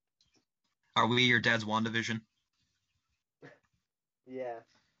 Are we your dad's WandaVision? Yeah.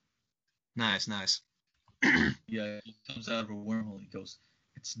 Nice, nice. Yeah, he comes out of a wormhole. He goes,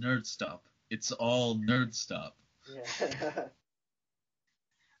 "It's Nerd Stop. It's all Nerd Stop." Yeah.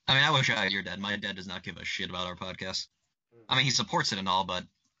 I mean, I wish I had your dad. My dad does not give a shit about our podcast. I mean, he supports it and all, but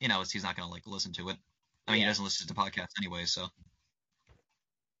he's not gonna like listen to it. I mean, he Yeah. doesn't listen to podcasts anyway, so.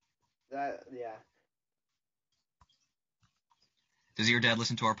 Yeah. Does your dad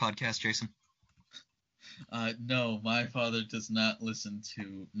listen to our podcast, Jason? No, my father does not listen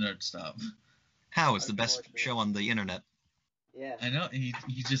to Nerd Stop. How? It's the best Unfortunate. show on the internet. Yeah. I know he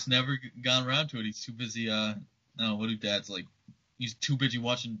just never got around to it. He's too busy. No, what do dads like? He's too busy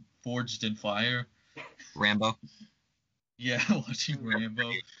watching Forged in Fire. Rambo. Yeah, watching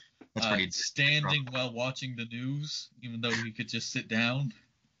Rambo. That's pretty. Standing while watching the news, even though he could just sit down.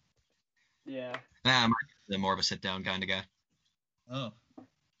 Yeah. Nah, I'm more of a sit-down kind of guy. Oh,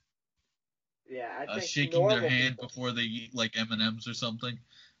 Yeah. I think shaking their normal hand people- before they eat like M&Ms or something.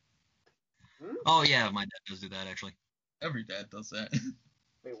 Oh yeah, my dad does do that actually. Every dad does that.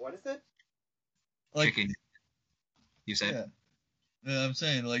 Wait, what is it? Like, Chicken. You said. yeah. Yeah, I'm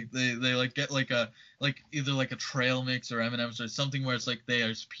saying like they like get like either like a trail mix or M&Ms or something where it's like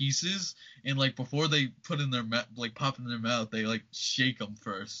there's pieces and like before they put in their like pop in their mouth they like shake them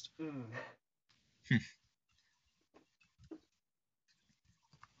first.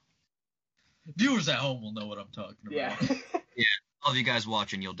 Viewers at home will know what I'm talking about. Yeah. All of you guys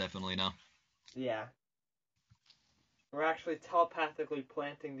watching, you'll definitely know. Yeah. We're actually telepathically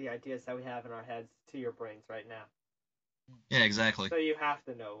planting the ideas that we have in our heads to your brains right now. Yeah, exactly. So you have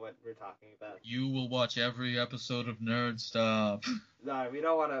to know what we're talking about. You will watch every episode of Nerd Stop. No, we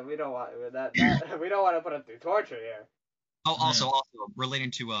don't want we don't want to put them through torture here. Oh, also relating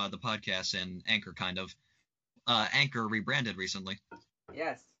to the podcast and Anchor, kind of. Anchor rebranded recently.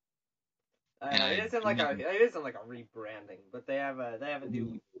 Yes. And it isn't like a rebranding, but they have a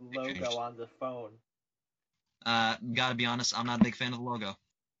new logo on the phone. Gotta be honest, I'm not a big fan of the logo.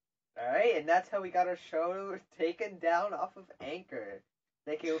 Alright, and that's how we got our show taken down off of Anchor.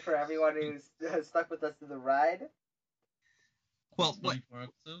 Thank you for everyone who's stuck with us through the ride. Well, what 24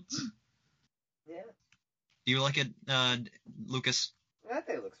 episodes. Yeah. do you like it, Lucas? I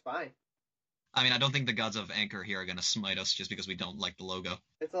think it looks fine. I mean, I don't think the gods of Anchor here are gonna smite us just because we don't like the logo.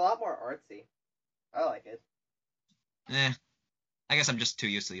 It's a lot more artsy. I like it. I guess I'm just too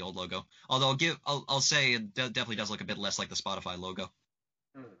used to the old logo. Although I'll say it definitely does look a bit less like the Spotify logo.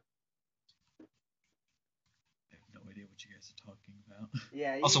 I have no idea what you guys are talking about.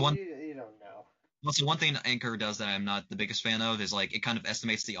 Yeah, you, Also, you don't know. Also, one thing Anchor does that I'm not the biggest fan of is like it kind of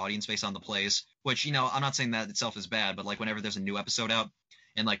estimates the audience based on the plays, which I'm not saying that itself is bad, but like whenever there's a new episode out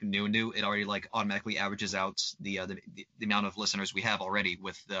and like new, it already like automatically averages out the amount of listeners we have already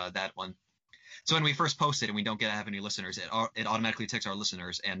with that one. So when we first post it and we don't have any listeners, it automatically takes our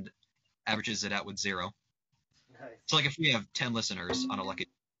listeners and averages it out with 0. Nice. So like if we have 10 listeners on a lucky,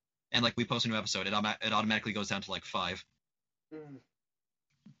 and like we post a new episode, it automatically goes down to like 5.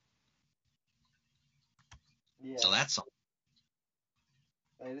 Yeah. So that's something.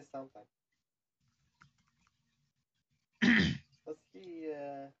 It is something. Let's see.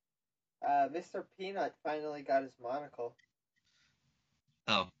 Mr. Peanut finally got his monocle.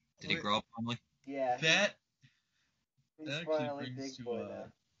 Oh, did he grow up finally? Yeah. That He's actually finally brings big boy now.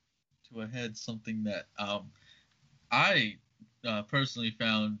 to a head something that I personally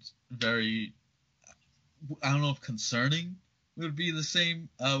found very, I don't know if concerning would be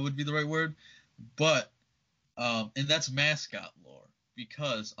the right word, but and that's mascot lore,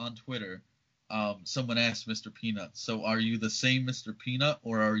 because on Twitter someone asked Mr. Peanut, so are you the same Mr. Peanut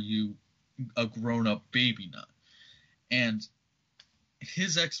or are you a grown-up baby nut? And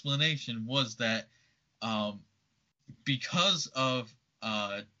his explanation was that because of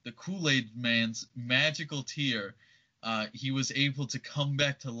the Kool-Aid Man's magical tear, he was able to come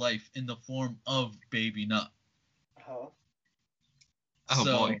back to life in the form of Baby Nut. Oh. Oh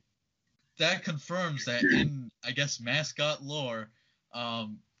So, boy. that confirms that in, I guess, mascot lore,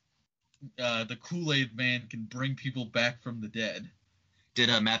 the Kool-Aid Man can bring people back from the dead. Did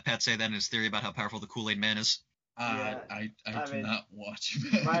Matt Pat say that in his theory about how powerful the Kool-Aid Man is? Yeah, I do mean, not watch.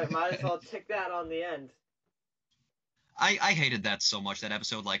 might as well tick that on the end. I hated that so much, that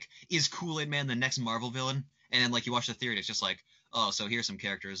episode. Like, is Kool-Aid Man the next Marvel villain? And then, like, you watch the theory, and it's just like, oh, so here's some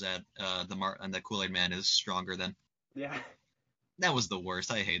characters that the Kool-Aid Man is stronger than. Yeah. That was the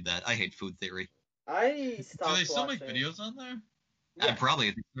worst. I hate that. I hate food theory. I Do stopped they still watching. make videos on there? Yeah. Probably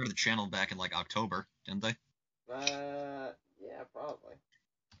they started the channel back in like October, didn't they? Yeah, probably.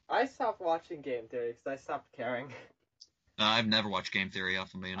 I stopped watching Game Theory because I stopped caring. I've never watched Game Theory,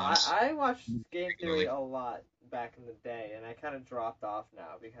 if I'm being honest. I watched Game Theory Regularly. a lot back in the day, and I kind of dropped off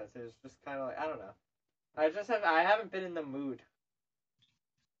now because it was just kind of like I don't know. I haven't been in the mood.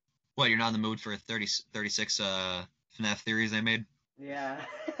 What, you're not in the mood for 36 FNAF theories they made? Yeah.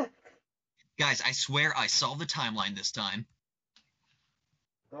 Guys, I swear I solved the timeline this time.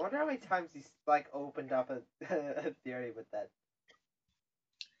 I wonder how many times he's like opened up a theory with that.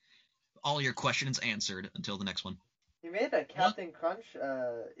 All your questions answered until the next one. He made a Captain Crunch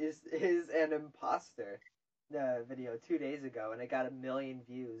is an imposter video 2 days ago, and it got 1 million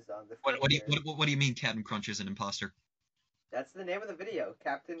views on the. What do you mean Captain Crunch is an imposter? That's the name of the video.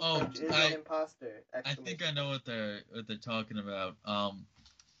 Captain Crunch is an imposter! I think I know what they're talking about.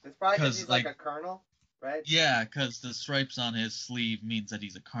 It's probably because he's like a colonel, right? Yeah, because the stripes on his sleeve means that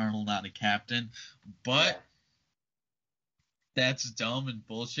he's a colonel, not a captain. But. Yeah. That's dumb and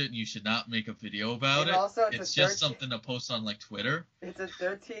bullshit, and you should not make a video about it. Also, it's just something to post on like Twitter. It's a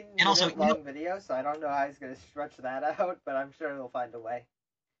 13-minute long video, so I don't know how he's gonna stretch that out, but I'm sure he'll find a way.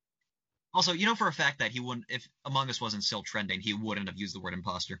 Also, for a fact that he wouldn't, if Among Us wasn't still trending, he wouldn't have used the word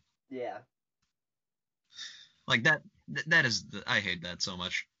imposter. Yeah. Like that is, I hate that so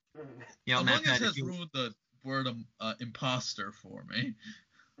much. Among Us has ruined the word imposter for me.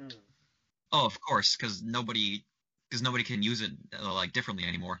 Oh, of course, because nobody can use it like differently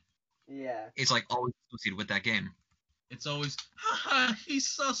anymore. Yeah. It's like always associated with that game. It's always, haha, he's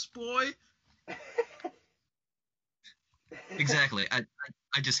sus, boy. Exactly.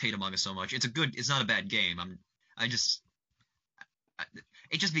 I just hate Among Us so much. It's not a bad game. It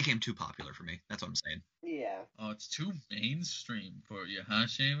just became too popular for me. That's what I'm saying. Yeah. Oh, it's too mainstream for you, huh,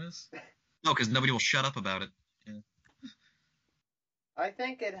 Seamus? No, because nobody will shut up about it. Yeah. I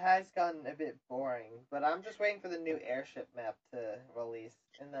think it has gotten a bit boring, but I'm just waiting for the new airship map to release,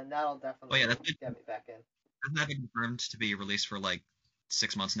 and then that'll definitely get me back in. Hasn't that been confirmed to be released for like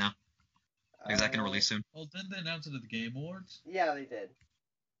 6 months now? Is that going to release soon? Well, didn't they announce it at the Game Awards? Yeah, they did.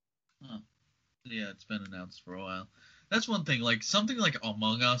 Huh. Yeah, it's been announced for a while. That's one thing, like something like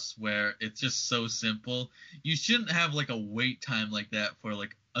Among Us, where it's just so simple. You shouldn't have like a wait time like that for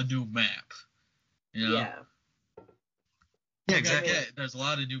like a new map. You know? Yeah. Yeah, exactly. Yeah, there's a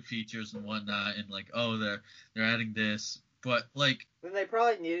lot of new features and whatnot, and like, oh, they're adding this, but like. Then they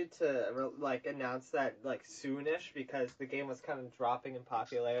probably needed to like announce that like soonish because the game was kind of dropping in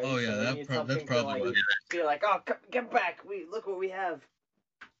popularity. Oh yeah, so that's probably to, be like, oh, get back! Look what we have.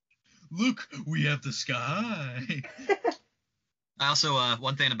 Look, we have the sky. I also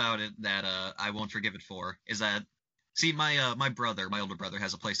one thing about it that I won't forgive it for is that. See, my older brother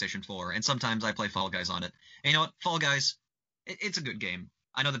has a PlayStation 4, and sometimes I play Fall Guys on it. And you know what? Fall Guys, it's a good game.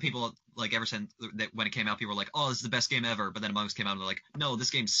 I know that people, like, ever since that when it came out, people were like, oh, this is the best game ever. But then Among Us came out, and they're like, no,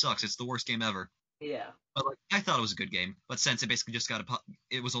 this game sucks. It's the worst game ever. Yeah. But, like, I thought it was a good game. But since it basically just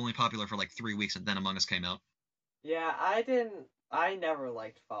it was only popular for, like, 3 weeks, and then Among Us came out. Yeah, I never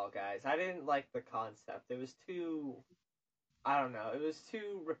liked Fall Guys. I didn't like the concept. It was too... I don't know. It was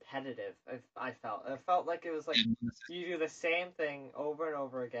too repetitive. I felt like it was like you do the same thing over and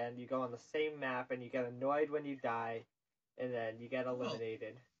over again. You go on the same map and you get annoyed when you die, and then you get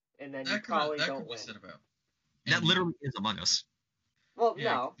eliminated, and then you probably don't win. That literally is Among Us. Well,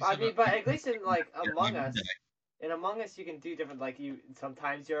 yeah, no, I mean, but at least in like Among Us, you can do different. Like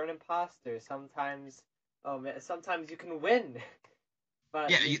sometimes you're an imposter. Sometimes you can win. But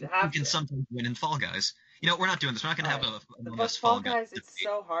yeah, you can sometimes win in Fall Guys. We're not doing this. We're not going to have a But Fall Guys, it's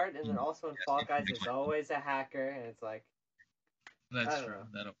so hard, and then also in Fall Guys, there's always a hacker, and it's like... That's true.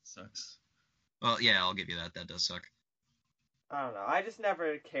 That always sucks. Well, yeah, I'll give you that. That does suck. I don't know. I just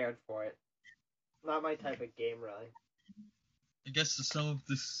never cared for it. Not my type of game, really. I guess to sum up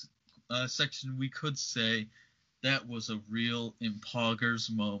this section, we could say that was a real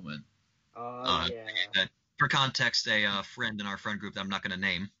Impoggers moment. Oh, yeah. For context, a friend in our friend group that I'm not going to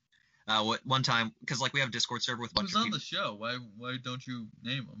name, one time, because like we have a Discord server with a bunch of people. Who's on the show? Why don't you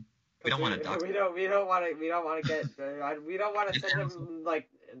name him? We don't want to dox. We don't want to get. We don't want to send him like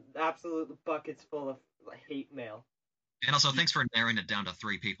absolute buckets full of hate mail. And also, thanks for narrowing it down to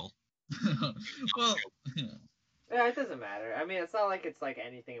 3 people. Well, yeah, it doesn't matter. I mean, it's not like it's like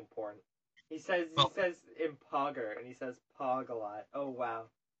anything important. He says impogger and he says pog a lot. Oh wow.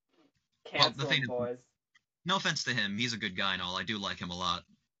 Cancel him, boys. No offense to him, he's a good guy and all. I do like him a lot,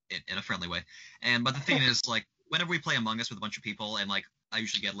 in a friendly way. But the thing is, like, whenever we play Among Us with a bunch of people, and like, I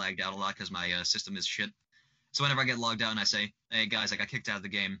usually get lagged out a lot because my system is shit. So whenever I get logged out and I say, "Hey guys, I got kicked out of the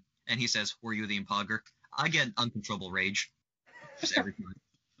game," and he says, "Were you the impogger?" I get uncontrollable rage, just every time.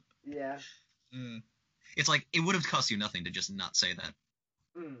 Yeah. It's like it would have cost you nothing to just not say that.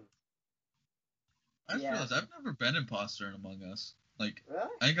 I just Yeah. realized I've never been imposter in Among Us. Like, Really?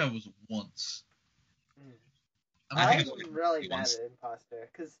 I think I was once. I think I'm it's really bad once. at imposter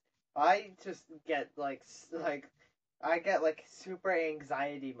because I just get I get like super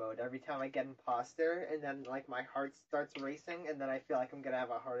anxiety mode every time I get imposter, and then like my heart starts racing, and then I feel like I'm gonna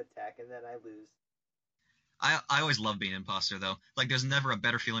have a heart attack, and then I lose. I always love being an imposter though. Like there's never a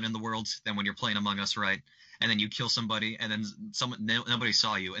better feeling in the world than when you're playing Among Us, right? And then you kill somebody, and then nobody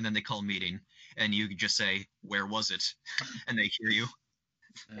saw you, and then they call a meeting, and you just say, "Where was it?" and they hear you.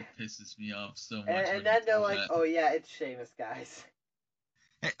 That pisses me off so much. And then they're like, "Oh yeah, it's Seamus, guys."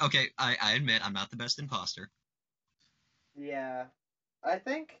 Hey, okay, I admit I'm not the best imposter. Yeah, I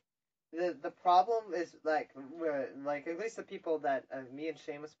think the problem is like at least the people that me and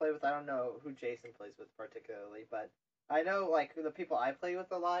Seamus play with. I don't know who Jason plays with particularly, but I know like the people I play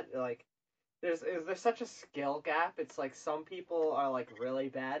with a lot. Like there's such a skill gap. It's like some people are like really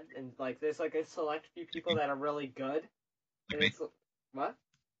bad, and like there's like a select few people that are really good. Like And me? it's what?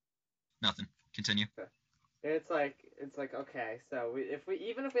 Nothing. Continue. And it's like okay, so if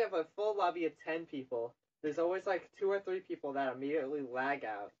we have a full lobby of 10 people, there's always like 2 or 3 people that immediately lag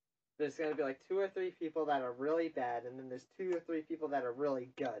out. There's gonna be like 2 or 3 people that are really bad, and then there's 2 or 3 people that are really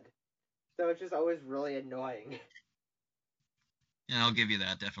good. So it's just always really annoying. Yeah, I'll give you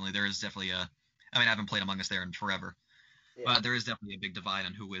that. Definitely, there is definitely a. I mean, I haven't played Among Us there in forever, Yeah. but there is definitely a big divide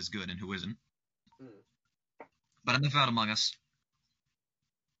on who is good and who isn't. Hmm. But enough about Among Us.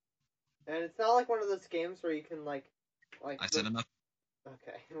 And it's not like one of those games where you can like I said enough.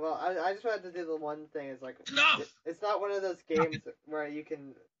 Okay. Well, I just wanted to do the one thing. Is like Enough! it's not one of those games where you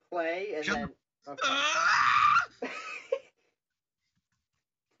can play and Shut then. Okay. Ah!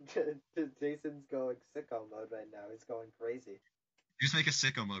 Jason's going sicko mode right now. He's going crazy. Just make a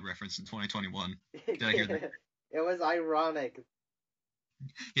sicko mode reference in 2021. Did I hear that? It was ironic.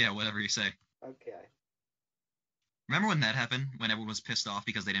 Yeah, whatever you say. Okay. Remember when that happened? When everyone was pissed off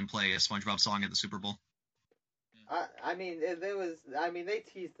because they didn't play a SpongeBob song at the Super Bowl? I mean, there was. I mean, they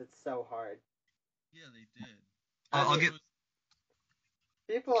teased it so hard. Yeah, they did. I'll get.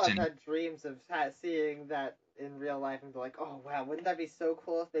 People have Continue. had dreams of seeing that in real life and be like, "Oh wow, wouldn't that be so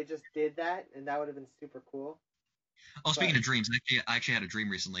cool if they just did that?" And that would have been super cool. Oh, speaking of dreams, I actually had a dream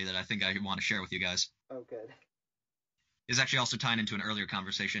recently that I think I want to share with you guys. Oh, good. It's actually also tying into an earlier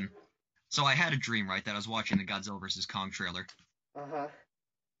conversation. So I had a dream, right, that I was watching the Godzilla vs. Kong trailer. Uh-huh.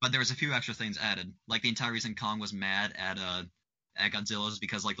 But there was a few extra things added. Like the entire reason Kong was mad at Godzilla is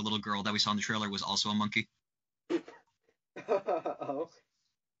because like the little girl that we saw in the trailer was also a monkey. Oh.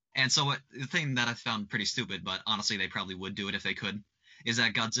 And so the thing that I found pretty stupid, but honestly they probably would do it if they could, is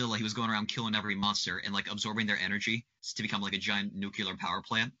that Godzilla, he was going around killing every monster and like absorbing their energy to become like a giant nuclear power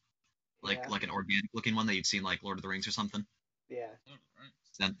plant. Like Yeah. an organic looking one that you'd seen like Lord of the Rings or something. Yeah.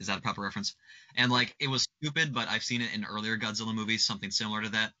 Is that a proper reference? And like it was stupid, but I've seen it in earlier Godzilla movies, something similar to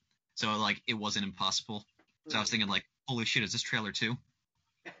that. So like it wasn't impossible. So I was thinking like, holy shit, is this trailer too?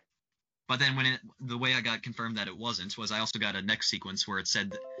 But then the way I got confirmed that it wasn't was I also got a next sequence where it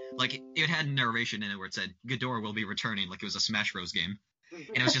said like it had narration in it where it said Ghidorah will be returning, like it was a Smash Bros game.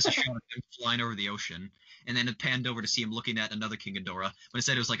 And it was just a shot of him flying over the ocean, and then it panned over to see him looking at another King Ghidorah, but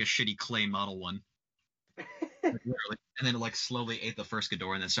instead it was like a shitty clay model one. Like, literally. And then it like slowly ate the first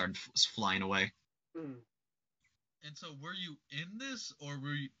Ghidorah and then started flying away. And so, were you in this, or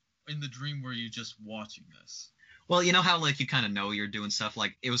were you in the dream? Were you just watching this? Well, you know how like you kind of know you're doing stuff.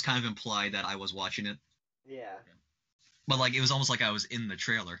 Like it was kind of implied that I was watching it, Yeah. but like it was almost like I was in the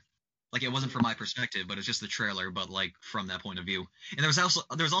trailer. Like it wasn't from my perspective, but it's just the trailer, but like from that point of view. And there was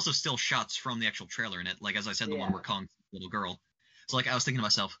also still shots from the actual trailer in it. Like as I said, the one where Kong's little girl. So like I was thinking to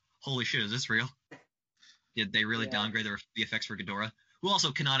myself, holy shit, is this real? Did they really downgrade the effects for Ghidorah? Who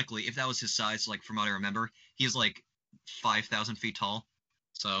also canonically, if that was his size, like from what I remember, he's like 5,000 feet tall.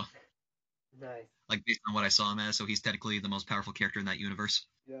 So Nice. like based on what I saw him as, so he's technically the most powerful character in that universe.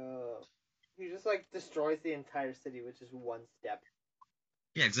 Yo. He just like destroys the entire city with just one step.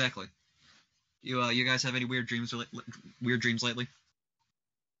 Yeah, exactly. You guys have any weird dreams lately?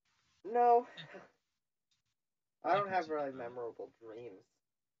 No. I don't have really memorable dreams.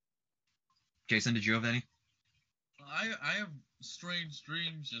 Jason, did you have any? I have strange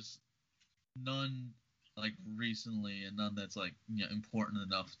dreams, just none like recently, and none that's like important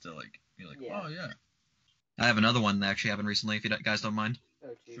enough to like be like, oh yeah. I have another one that actually happened recently. If you guys don't mind. Oh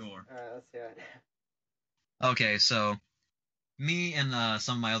jeez. Sure. All right, let's hear it. Okay, so me and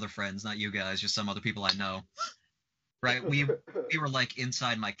some of my other friends, not you guys, just some other people I know. Right, we were like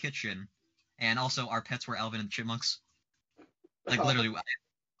inside my kitchen, and also our pets were Alvin and the Chipmunks. Like literally,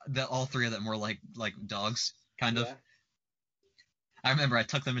 all three of them were like dogs, kind of. I remember I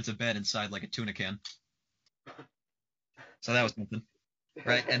tucked them into bed inside like a tuna can. So that was something,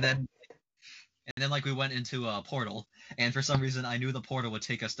 right? And then like we went into a portal, and for some reason I knew the portal would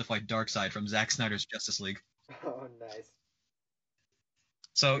take us to fight Darkseid from Zack Snyder's Justice League. Oh, nice.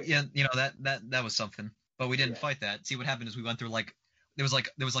 So yeah, that was something. But we didn't Yeah. fight that. See, what happened is we went through there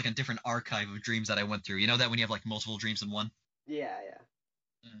was a different archive of dreams that I went through. You know that when you have like multiple dreams in one. Yeah.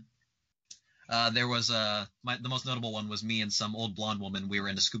 There was the most notable one was me and some old blonde woman. We were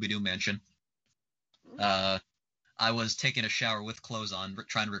in the Scooby Doo mansion. I was taking a shower with clothes on,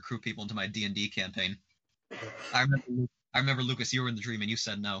 trying to recruit people into my D&D campaign. I remember Lucas, you were in the dream and you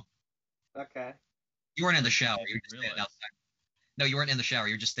said no. Okay. You weren't in the shower. I You were didn't just standing realize. outside. No, you weren't in the shower.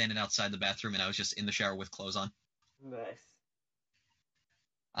 You were just standing outside the bathroom, and I was just in the shower with clothes on. Nice.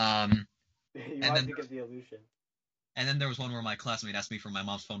 Um, You And have then- to get the illusion. and then there was one where my classmate asked me for my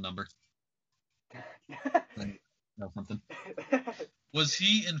mom's phone number. No, something. Was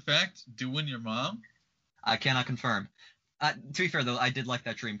he in fact doing your mom? I cannot confirm. To be fair, though, I did like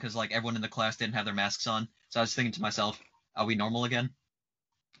that dream because like everyone in the class didn't have their masks on, so I was thinking to myself, "Are we normal again?"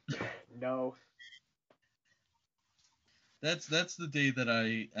 No. That's the day that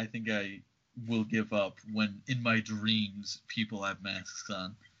I think I will give up, when in my dreams people have masks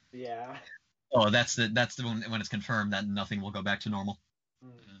on. Yeah. Oh, that's the one when it's confirmed that nothing will go back to normal.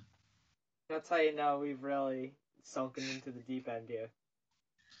 Mm. That's how you know we've really sunken into the deep end here.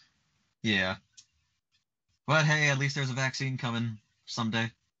 Yeah. But hey, at least there's a vaccine coming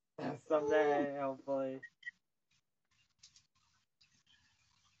someday. Someday, hopefully.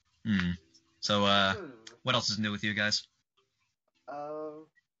 So, Hmm. what else is new with you guys?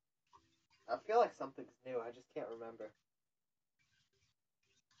 I feel like something's new. I just can't remember.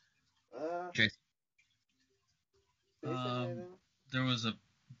 Jason. Jason, There was a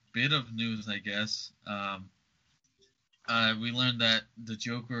bit of news, I guess. We learned that the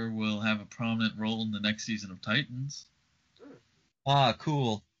Joker will have a prominent role in the next season of Titans. Ah,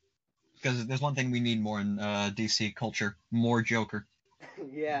 cool. Because there's one thing we need more in DC culture: more Joker.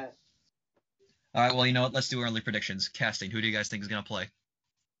 yeah. All right, well, you know what? Let's do early predictions. Casting. Who do you guys think is gonna play?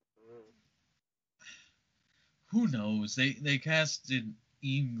 Who knows? They casted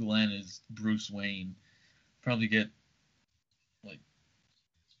Ian Glenn as Bruce Wayne. Probably get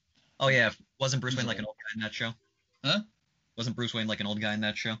Oh yeah, wasn't Bruce Who's Wayne like an old? old guy in that show? Huh? Wasn't Bruce Wayne like an old guy in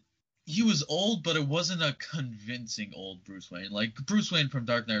that show? He was old, but it wasn't a convincing old Bruce Wayne. Like Bruce Wayne from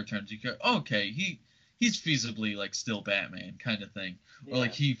Dark Knight Returns, you go, okay, he's feasibly like still Batman kind of thing, or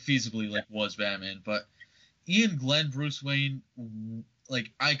like he feasibly like was Batman. But Ian Glenn Bruce Wayne,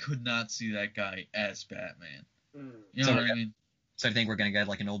 like I could not see that guy as Batman. You know So, what I mean? So I think we're gonna get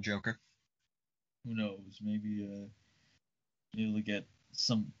like an old Joker. Who knows? Maybe we'll get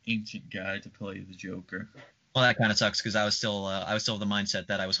some ancient guy to play the Joker. Well, that kind of sucks because I was still of the mindset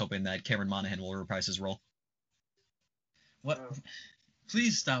that I was hoping that Cameron Monaghan will reprise his role. What? Oh.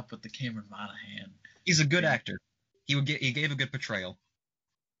 Please stop with the Cameron Monaghan. He's a good actor. He gave a good portrayal.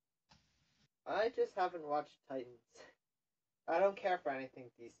 I just haven't watched Titans. I don't care for anything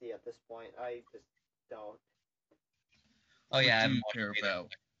DC at this point. I just don't. Oh yeah, I What do haven't you watched care it either.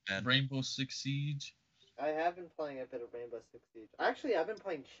 about? Bad. Rainbow Six Siege? I have been playing a bit of Rainbow Six Siege. Actually, I've been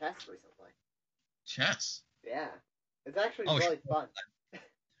playing chess recently. Chess? Yeah. It's actually Oh, really fun.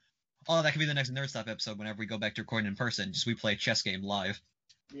 Oh, that could be the next Nerd Stop episode whenever we go back to recording in person. Just we play a chess game live.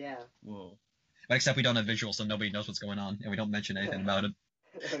 Yeah. Whoa. But except we don't have visuals, so nobody knows what's going on, and we don't mention anything about it.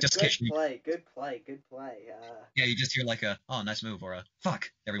 Just good kidding. play, good play, good play. Yeah, you just hear like a, oh, nice move, or a,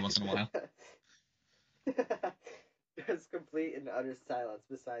 fuck, every once in a while. There's complete and utter silence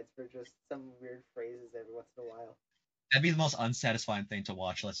besides for just some weird phrases every once in a while. That'd be the most unsatisfying thing to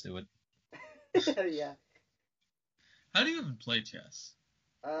watch. Let's do it. Yeah. How do you even play chess?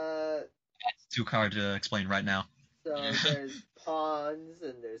 It's too hard to explain right now. So Yeah. there's pawns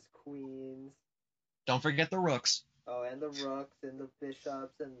and there's queens. Don't forget the rooks. Oh, and the rooks and the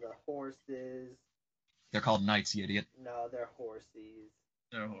bishops and the horses. They're called knights, you idiot. No, they're horsies.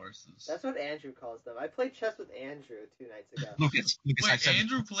 They're horses. That's what Andrew calls them. I played chess with Andrew 2 nights ago. Lucas, I've Wait, said,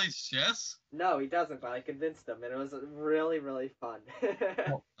 Andrew plays chess? No, he doesn't, but I convinced him, and it was really, really fun.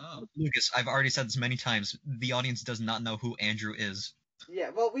 Oh. Lucas, I've already said this many times. The audience does not know who Andrew is.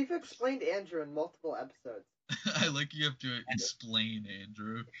 Yeah, well, we've explained Andrew in multiple episodes. I like you have to explain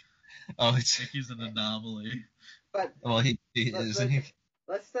Andrew. Oh, it's Like he's an anomaly. But well, he Let- isn't he?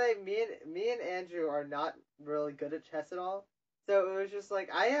 let's say me and Andrew are not really good at chess at all. So it was just like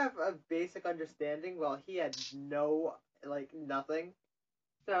I have a basic understanding while he had nothing.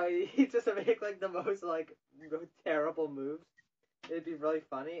 So he just make like the most like terrible moves. It'd be really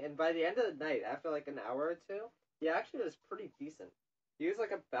funny. And by the end of the night, after like an hour or two, he actually was pretty decent. He was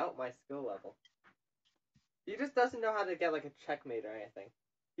like about my skill level. He just doesn't know how to get like a checkmate or anything.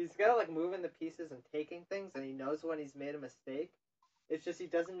 He's good at like moving the pieces and taking things, and he knows when he's made a mistake. It's just he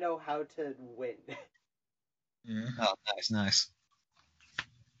doesn't know how to win. Yeah. Oh, nice.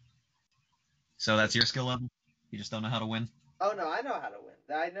 So that's your skill level? You just don't know how to win? Oh no, I know how to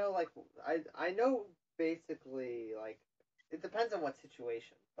win. I know like I know basically like it depends on what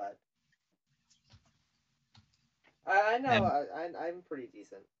situation, but I know And I'm pretty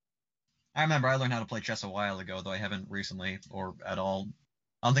decent. I remember I learned how to play chess a while ago, though I haven't recently or at all.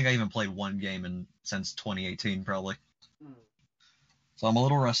 I don't think I even played one game since 2018, probably. Hmm. So I'm a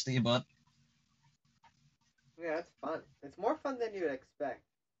little rusty, but Yeah, it's fun. It's more fun than you would expect.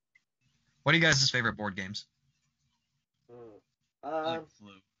 what are you guys' favorite board games? Hmm. I like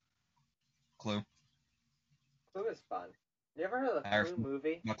Flu. Clue. Clue is fun. You ever heard of the I Clue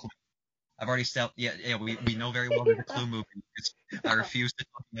movie? no Clue. I've already stopped. Yeah. We know very well there's a Clue movie. I refuse to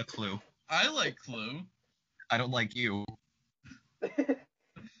talk about Clue. I like Clue. I don't like you. I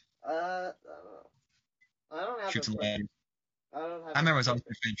don't know. I don't have Shoots and a ladders. I don't have I a remember I was always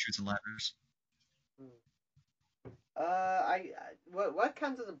favorite. a fan of Shoots and Ladders. What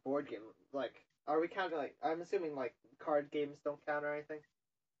counts as a board game? Like, are we counting like? I'm assuming like card games don't count or anything.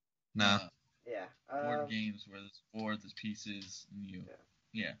 No. Yeah. Board games where there's boards, there's pieces, and you.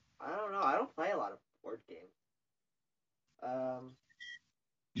 Yeah. I don't know. I don't play a lot of board games.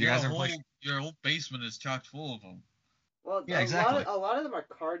 You guys ever whole play? your whole basement is chock full of them. Well, Yeah, exactly. A lot of them are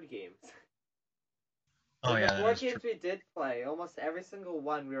card games. Oh Like, yeah, the that board is true. games we did play, almost every single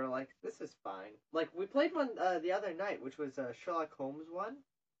one, we were like, this is fine. Like, we played one the other night, which was a Sherlock Holmes one.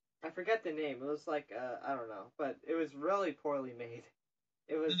 I forget the name. It was like, I don't know, but it was really poorly made.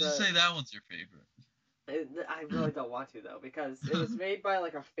 It was. Did you say that one's your favorite? I really don't want to though, because it was made by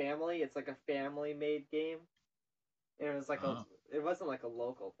like a family. It's like a family-made game. And it was like Oh. it wasn't like a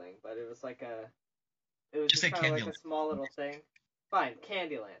local thing, but it was like it was Just just say kind of like Candyland. a small little thing. Fine,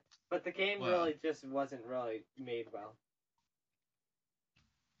 Candyland. But the game Wow. really just wasn't really made well.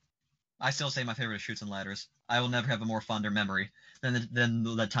 I still say my favorite is Shoots and Ladders. I will never have a more fonder memory than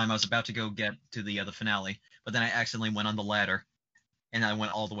the time I was about to go get to the finale, but then I accidentally went on the ladder, and I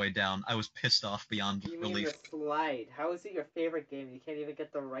went all the way down. I was pissed off beyond You mean relief. the slide? How is it your favorite game? You can't even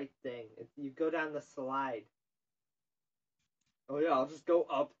get the right thing. You go down the slide. Oh yeah, I'll just go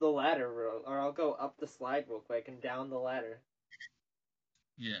up the ladder, or I'll go up the slide real quick and down the ladder.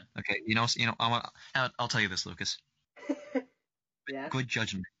 Yeah. Okay, I'll tell you this, Lucas. Yeah. Good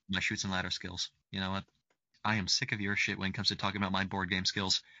judgment on my Shoots and Ladder skills. You know what? I am sick of your shit when it comes to talking about my board game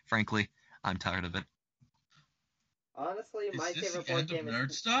skills. Frankly, I'm tired of it. Honestly, Is my this favorite the board end game of Nerd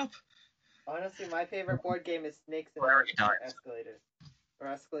is. Stop? Honestly, my favorite board game is Snakes and Already died. Escalators, or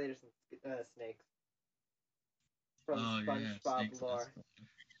Escalators and Snakes from Oh yeah, SpongeBob Snakes lore.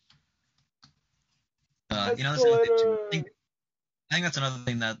 That's another thing too. I think that's another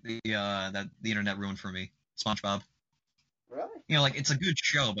thing that the internet ruined for me. SpongeBob. Really? Like it's a good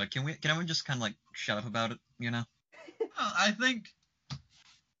show, but can everyone just kind of like shut up about it? I think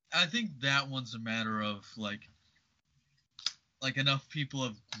that one's a matter of like enough people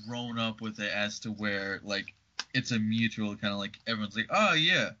have grown up with it as to where like it's a mutual kind of like everyone's like, oh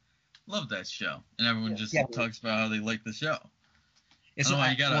yeah, love that show, and everyone just talks about how they like the show. It's I don't know not.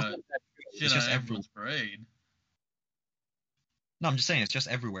 why you gotta Well, shit it's on just everyone's parade. No, I'm just saying it's just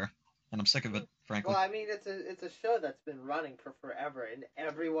everywhere, and I'm sick of it, frankly. Well, I mean, it's a show that's been running for forever, and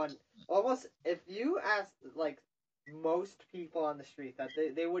everyone almost if you ask like most people on the street that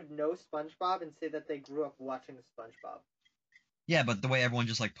they would know SpongeBob and say that they grew up watching SpongeBob. Yeah, but the way everyone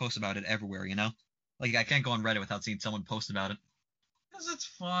just like posts about it everywhere, like I can't go on Reddit without seeing someone post about it. Because it's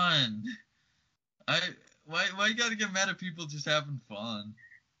fun. Why you gotta get mad at people just having fun?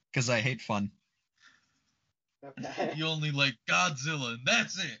 Because I hate fun. Okay. You only like Godzilla, and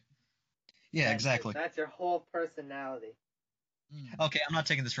that's it. Yeah, exactly. That's your whole personality. Okay, I'm not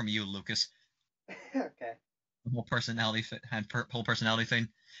taking this from you, Lucas. Okay. The whole personality thing.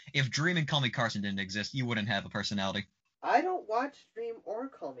 If Dream and Call Me Carson didn't exist, you wouldn't have a personality. I don't watch Dream or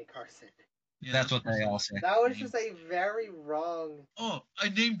Call Me Carson. Yeah, that's what they all say. That was just a very wrong. Oh, I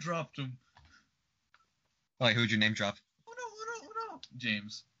name dropped him. Wait, who'd you name drop? Oh no.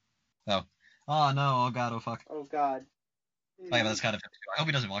 James. Oh. Oh no, oh god, oh fuck. Oh god. Oh yeah, but that's kind of. I hope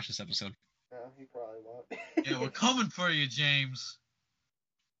he doesn't watch this episode. No, he probably won't. Yeah, we're coming for you, James.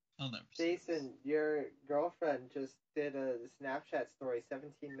 I'll never. Jason, your girlfriend just did a Snapchat story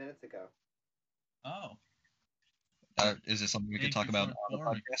 17 minutes ago. Oh. Is this something we could talk about on the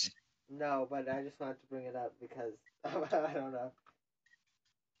podcast? No, but I just wanted to bring it up because I don't know.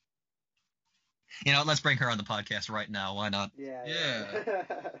 Let's bring her on the podcast right now. Why not? Yeah.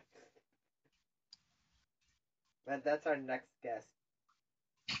 That's our next guest.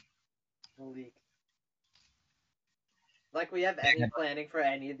 Malik. Like we have any planning for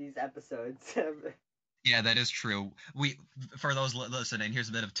any of these episodes. Yeah, that is true. For those listening, here's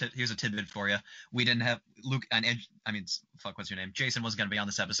a tidbit for you. We didn't have Luke and fuck, what's your name? Jason wasn't gonna be on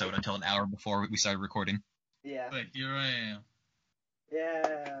this episode until an hour before we started recording. Yeah. But here I am.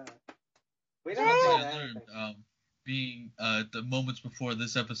 Yeah. We That's don't one plan thing I anything. learned, being the moments before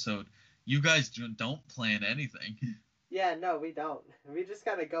this episode, you guys don't plan anything. Yeah, no, we don't. We just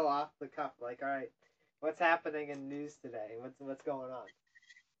gotta go off the cuff. Like, all right, what's happening in news today? What's going on?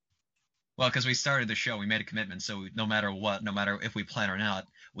 Well, because we started the show, we made a commitment, so no matter what, no matter if we plan or not,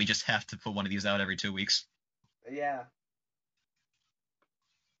 we just have to put one of these out every 2 weeks. Yeah.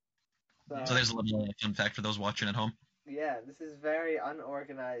 So there's a little fun fact for those watching at home. Yeah, this is very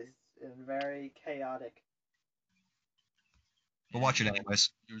unorganized and very chaotic. But watch it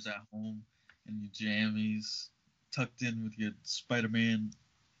anyways. You was at home in your jammies, tucked in with your Spider-Man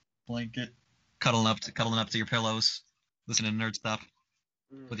blanket, Cuddling up to your pillows, listening to Nerd Stop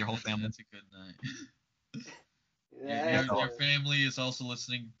with your whole family. That's a good night. Yeah, your family is also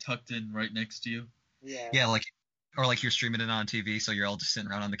listening, tucked in right next to you. Yeah. Yeah, like you're streaming it on TV, so you're all just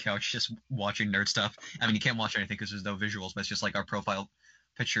sitting around on the couch just watching Nerd Stuff. I mean, you can't watch anything because there's no visuals, but it's just like our profile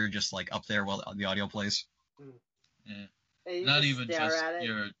picture just like up there while the audio plays. Yeah. Hey, Not even just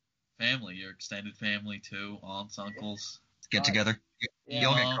your family, your extended family too, aunts, uncles. Get together. Yeah.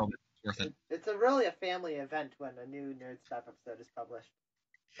 You'll get COVID. It's worth it. It's really a family event when a new Nerd Stuff episode is published.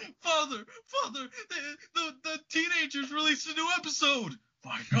 Father, the teenagers released a new episode.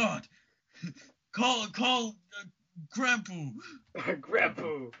 My God, call Grandpa.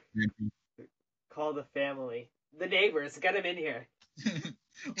 Grandpa. Call the family. The neighbors. Get him in here.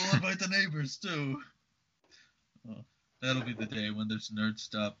 We'll invite the neighbors too. Oh, that'll be the day when there's Nerd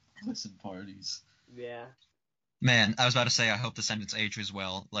Stop listen parties. Yeah. Man, I was about to say I hope the sentence ages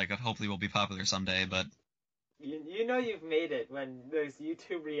well. Like, hopefully we'll be popular someday, but You know you've made it when there's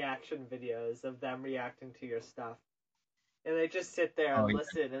YouTube reaction videos of them reacting to your stuff. And they just sit there and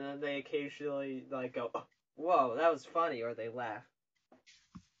listen, and then they occasionally, like, go, oh, whoa, that was funny, or they laugh.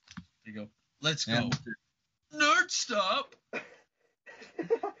 They go, let's go. Nerd Stop!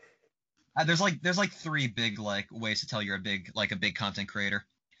 There's like 3 big like ways to tell you're a big content creator.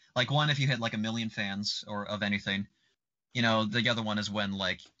 Like, one, if you hit like 1 million fans or of anything. You know, the other one is when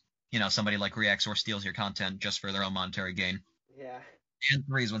like, you know, somebody like reacts or steals your content just for their own monetary gain. Yeah. And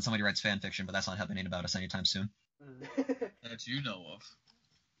 3 is when somebody writes fan fiction, but that's not happening about us anytime soon. That you know of.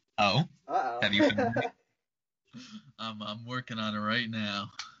 Oh? Uh-oh. Have you found it? I'm working on it right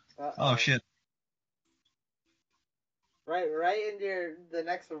now. Uh-oh. Oh shit. Right in the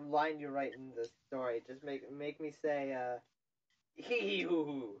next line you write in the story, just make me say hee hoo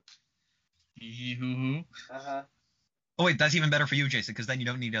hoo. Hee hee hoo hoo. Uh-huh. Oh wait, that's even better for you, Jason, because then you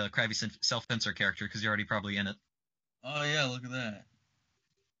don't need a Krabby self-censor character because you're already probably in it. Oh yeah, look at that.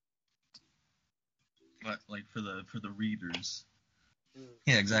 But like for the readers.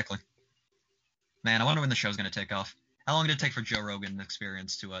 Yeah, exactly. Man, I wonder when the show's gonna take off. How long did it take for Joe Rogan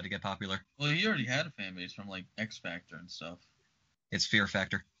Experience to get popular? Well, he already had a fan base from like X Factor and stuff. It's Fear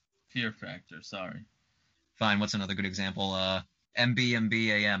Factor. Fear Factor, sorry. Fine. What's another good example?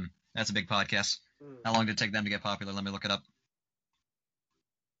 MBMBAM. That's a big podcast. How long did it take them to get popular? Let me look it up.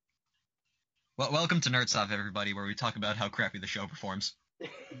 Well, welcome to Nerd Stuff, everybody, where we talk about how crappy the show performs.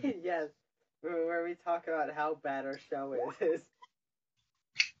 Yes, where we talk about how bad our show is.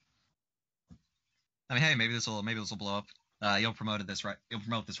 I mean, hey, maybe this will blow up. You'll promote this,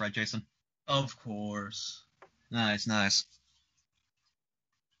 right, Jason? Of course. Nice.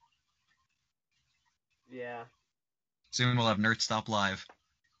 Yeah. Soon we'll have Nerd Stop Live.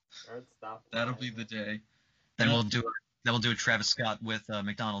 Nerd Stop. That'll be the day. Then we'll do a Travis Scott with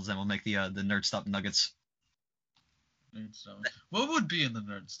McDonald's, and we'll make the Nerd Stop Nuggets. Nerd Stop. What would be in the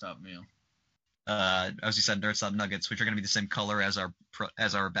Nerd Stop meal? As you said, Nerd Stop Nuggets, which are going to be the same color as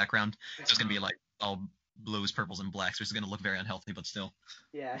our background. So it's going to be like all blues, purples, and blacks, which is going to look very unhealthy, but still.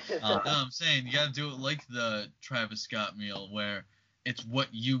 Yeah. No, I'm saying you got to do it like the Travis Scott meal, where it's what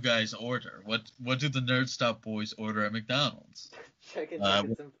you guys order. What do the Nerd Stop boys order at McDonald's? Chicken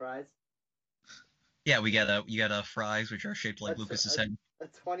nuggets and fries. Yeah, you get fries, which are shaped like Lucas's head. A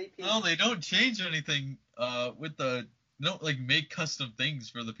 20-piece. No, they don't change anything. With the they don't like make custom things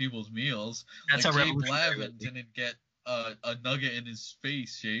for the people's meals. That's like how Jay revolutionary. Blavin didn't get a nugget in his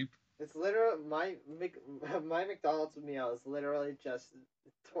face shape. It's literally my McDonald's meal is literally just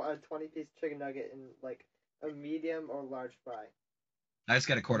a 20-piece chicken nugget and like a medium or large fry. I just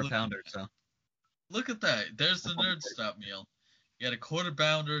got a quarter pounder, so. Look at that. There's the Nerd Stop meal. You got a quarter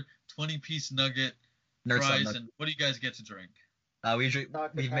pounder, 20-piece nugget, Nerd Stop. Fries, and what do you guys get to drink? Dr.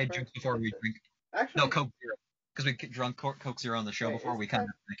 We've made Pepper? drinks before we drink. Actually, No, Coke Zero. Because we drunk Coke Zero on the show Wait, before, is we kind of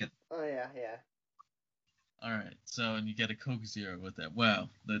Coke- make it. oh yeah, yeah. All right, so and you get a Coke Zero with that. Wow,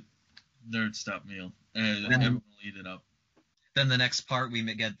 the Nerd Stop meal, and Then- everyone will eat it up. Then the next part, we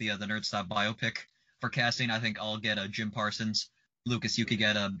get the Nerd Stop biopic. For casting, I think I'll get Jim Parsons. Lucas, you could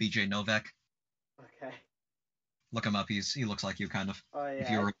get BJ Novak. Okay. Look him up. He looks like you, kind of. Oh yeah. If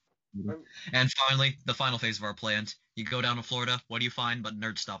you were. I'm- And finally, the final phase of our plan. You go down to Florida. What do you find but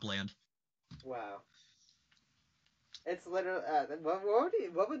Nerd Stop land? Wow. It's literally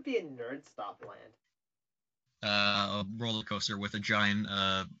what would be a Nerd Stop land? A roller coaster with a giant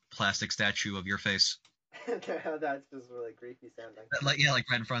plastic statue of your face. That's just really creepy sounding. Like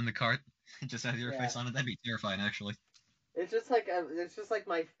right in front of the cart. It just has your face on it. That'd be terrifying, actually. It's just like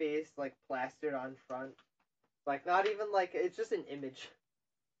my face like plastered on front. Like not even like it's just an image.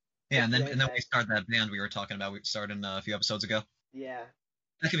 Yeah, and then Yeah, we start that band we were talking about. We started a few episodes ago. Yeah.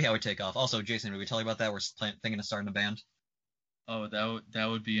 That could be how we take off. Also, Jason, did we tell you about that? We're thinking of starting a band. Oh, that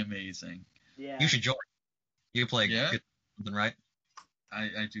would be amazing. Yeah. You should join. You play Yeah? something, right?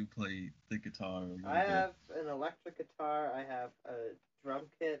 I do play the guitar a little I bit. have an electric guitar. I have a drum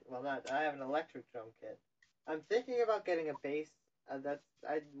kit. Well, not. I have an electric drum kit. I'm thinking about getting a bass.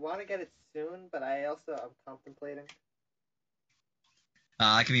 I want to get it soon, but I'm contemplating.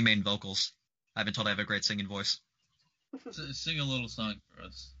 I can be main vocals. I've been told I have a great singing voice. Sing a little song for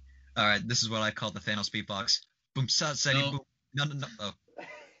us. All right, this is what I call the Thanos beatbox. Boom, sa, sa, No. boom. No. Oh,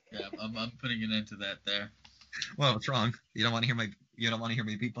 Yeah, I'm putting an end to that there. well, what's wrong? You don't want to hear my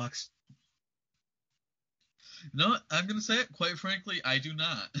beatbox? No, I'm gonna say it. Quite frankly, I do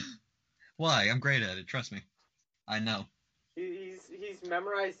not. Why? I'm great at it. Trust me. I know. He's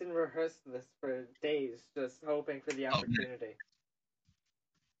memorized and rehearsed this for days, just hoping for the opportunity.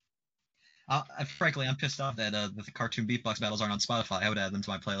 Frankly, I'm pissed off that the cartoon beatbox battles aren't on Spotify. I would add them to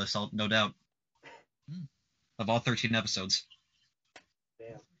my playlist, no doubt. Of all 13 episodes.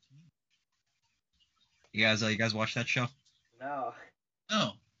 Damn. You guys watch that show? No.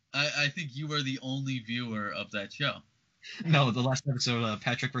 No, I think you were the only viewer of that show. No, the last episode,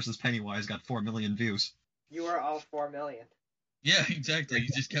 Patrick versus Pennywise, got 4 million views. You were all 4 million. Yeah, exactly. You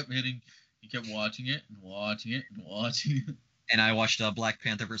just kept hitting. You kept watching it and watching it and watching it. And I watched Black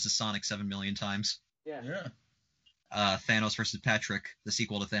Panther versus Sonic 7 million times. Yeah. Yeah. Thanos versus Patrick, the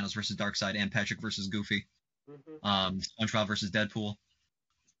sequel to Thanos versus Darkseid, and Patrick versus Goofy. Mm-hmm. SpongeBob versus Deadpool.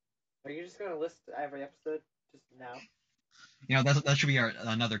 Are you just gonna list every episode just now? You know, that should be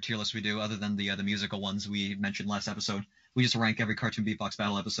another tier list we do, other than the musical ones we mentioned last episode. We just rank every cartoon beatbox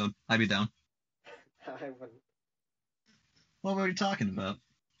battle episode. I'd be down. I wouldn't. What were you talking about?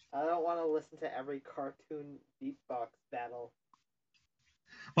 I don't want to listen to every cartoon beatbox battle.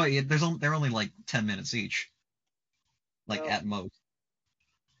 Well, yeah, they're only like 10 minutes each. Like, No. at most.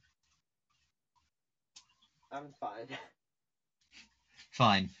 I'm fine.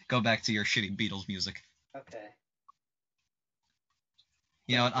 Fine. Go back to your shitty Beatles music. Okay.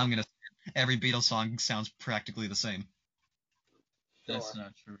 You know what? I'm gonna. Every Beatles song sounds practically the same. Sure. That's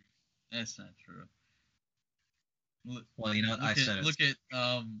not true. That's not true. Well, you know what? I said it. Look at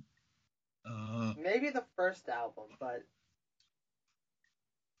Maybe the first album, but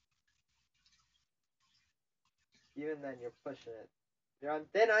even then you're pushing it. You're on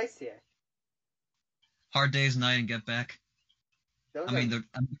thin ice here. Hard Day's Night and Get Back. Those I mean,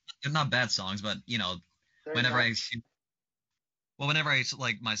 they're not bad songs, but you know, whenever I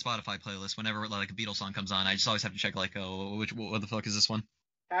like my Spotify playlist, whenever like a Beatles song comes on, I just always have to check like, oh, what the fuck is this one?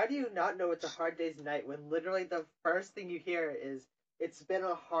 How do you not know it's a hard day's night when literally the first thing you hear is "It's been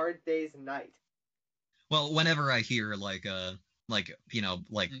a hard day's night"? Well, whenever I hear like you know,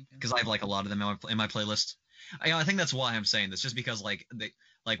 like because I have like a lot of them in my playlist. I think that's why I'm saying this, just because like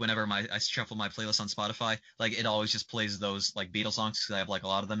whenever I shuffle my playlist on Spotify, like it always just plays those like Beatles songs because I have like a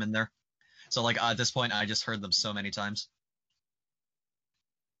lot of them in there. So like at this point, I just heard them so many times.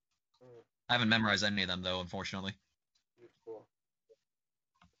 I haven't memorized any of them though, unfortunately. Cool.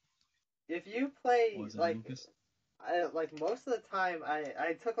 If you play Was it like, Lucas? most of the time,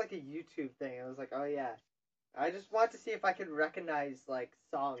 I took like a YouTube thing. And I was like, oh yeah, I just want to see if I could recognize like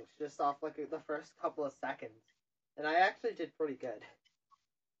songs just off like the first couple of seconds, and I actually did pretty good.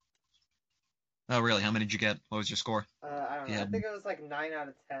 Oh really? How many did you get? What was your score? I don't know. Yeah. I think it was like 9 out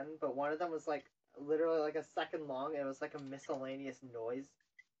of 10, but one of them was like literally like a second long. It was like a miscellaneous noise,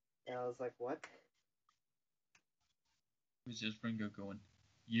 and I was like, what? It was just Ringo going,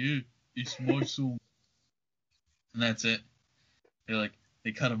 "Yeah, it's my song," and that's it.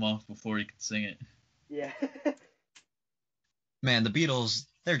 They cut him off before he could sing it. Yeah. Man, the Beatles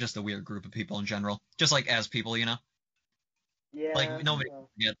they're just a weird group of people in general. Just like as people, you know? Yeah. Like nobody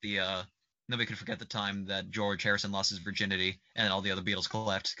so- nobody can forget the time that George Harrison lost his virginity and all the other Beatles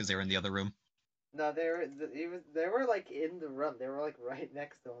left because they were in the other room. No, they were like in the room. They were like right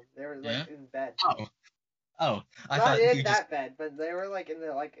next to him. They were like Yeah? in bed. Oh, I Not thought in you that bed, but they were like in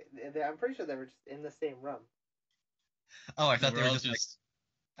the I'm pretty sure they were just in the same room. I They thought they were were all just like,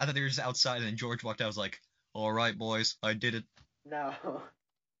 I thought they were just outside and then George walked out. I was like, all right, boys, I did it. No.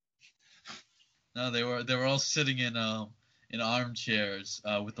 No, they were all sitting in armchairs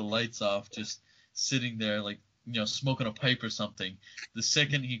with the lights off, just sitting there like smoking a pipe or something. The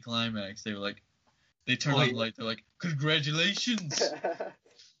second he climaxed, they turned on the light. They're like, congratulations.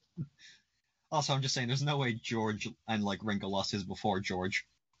 Also, I'm just saying, there's no way George and like Ringo lost his before George.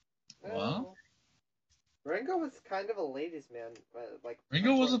 Wow. Ringo was kind of a ladies' man, like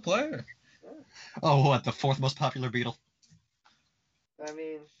Ringo was a player. Oh, what, the fourth most popular Beatle? I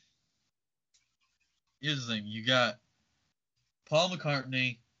mean, Here's the thing: you got Paul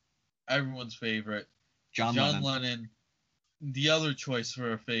McCartney, everyone's favorite. John Lennon. The other choice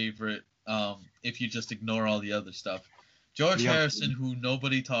for a favorite, if you just ignore all the other stuff. George Yeah. Harrison, who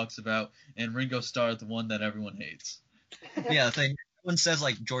nobody talks about, and Ringo Starr, the one that everyone hates. Yeah, the thing. Everyone says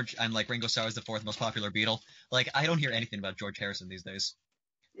like George and like Ringo Starr is the fourth most popular Beatle. Like I don't hear anything about George Harrison these days.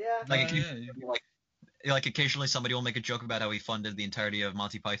 yeah. Like, Yeah. like occasionally somebody will make a joke about how he funded the entirety of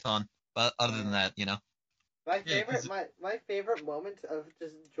Monty Python, but other than that, you know. My Yeah, 'cause favorite, my favorite moment of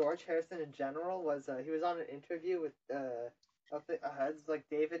just George Harrison in general was he was on an interview with it's like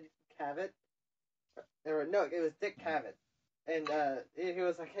David Cavett, or no, it was Dick Cavett, and he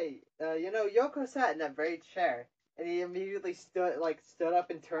was like, hey, Yoko sat in that very chair, and he immediately stood up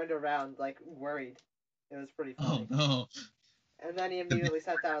and turned around like worried. It was pretty Oh funny. no. And then he immediately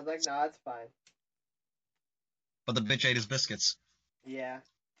sat down. I was like, no, it's fine. But the bitch ate his biscuits. Yeah.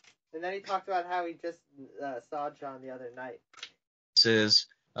 And then he talked about how he just saw John the other night. This is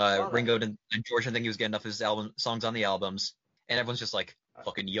Ringo and George. I think he was getting off his songs on the albums, and everyone's just like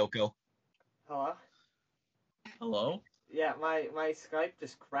fucking Yoko. Hello? Hello? Yeah, my Skype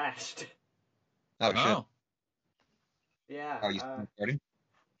just crashed. Oh shit. Yeah. Are you still recording?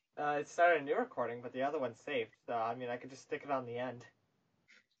 It started a new recording, but the other one's saved. So I mean, I could just stick it on the end.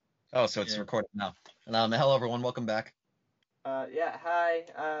 Oh, so it's recording now. Hello everyone, welcome back. Yeah. Hi.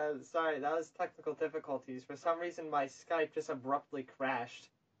 Sorry, that was technical difficulties. For some reason, my Skype just abruptly crashed.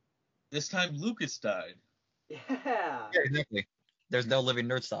 This time Lucas died. Yeah. Yeah, exactly. There's no living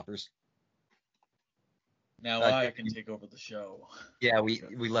nerd stoppers. Now I can take over the show. Yeah, we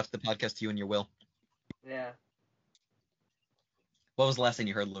left the podcast to you and your will. Yeah. What was the last thing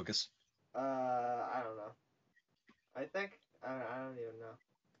you heard, Lucas? I don't know. I think I don't even know.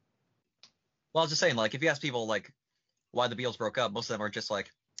 Well, I was just saying, like, if you ask people like why the Beatles broke up, most of them are just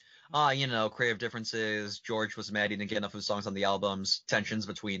like, creative differences. George was mad he didn't get enough of his songs on the albums. Tensions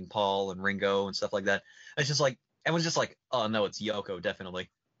between Paul and Ringo and stuff like that. It's just like everyone's just like, oh no, it's Yoko definitely.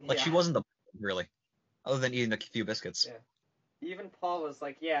 Like she wasn't the really, other than eating a few biscuits. Yeah. Even Paul was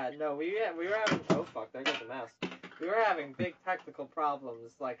like, yeah, no, we were having there goes the mouse. We were having big technical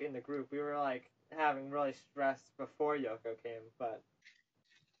problems like in the group. We were like having really stress before Yoko came, but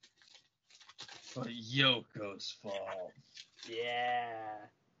Yoko's fault. yeah,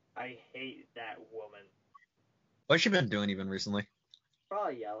 I hate that woman. What's she been doing even recently?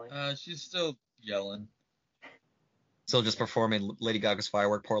 Probably yelling. She's still yelling. Still just performing Lady Gaga's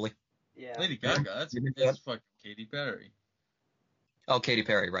Firework poorly. Yeah. Lady Gaga, that's fucking Katy Perry. Oh, Katy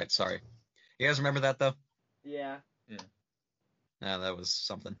Perry, right? Sorry. You guys remember that though? Yeah. Yeah, that was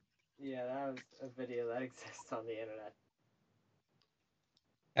something. Yeah, that was a video that exists on the internet.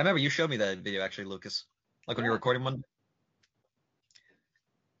 I remember you showed me that video actually, Lucas. Like when you were recording one.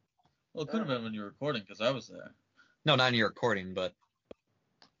 Well, it could have been when you were recording, because I was there. No, not in your recording, but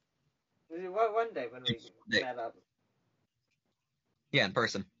One day when we met up. Yeah, in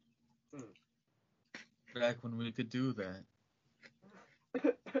person. Back when we could do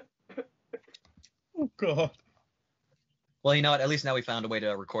that. Oh, God. Well, you know what? At least now we found a way to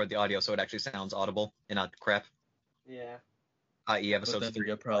record the audio so it actually sounds audible and not crap. Yeah. I.e. episodes But then 3.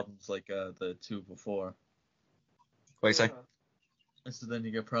 you get problems like the two before. What do you say? So then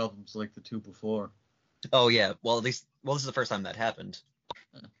you get problems like the two before. Oh, yeah. Well, at least... Well, this is the first time that happened.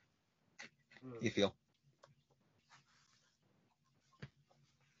 You feel?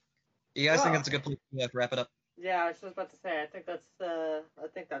 You guys think that's a good place to wrap it up? Yeah, I was just about to say. I think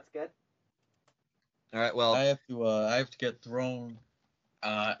that's good. All right. Well, I have to get thrown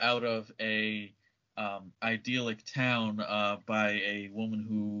out of a idyllic town by a woman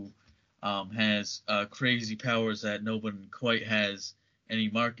who has crazy powers that no one quite has, any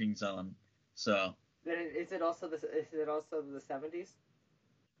markings on. So Then is it also the 70s?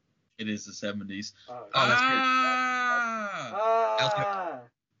 it is the 70s. Oh, Oh, that's great. Ah!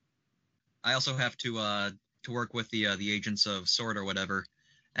 I also have to work with the agents of S.W.O.R.D. or whatever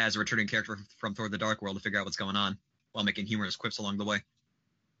as a returning character from Thor: The Dark World to figure out what's going on while making humorous quips along the way.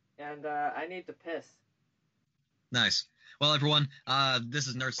 And I need to piss. Nice. Well, everyone, this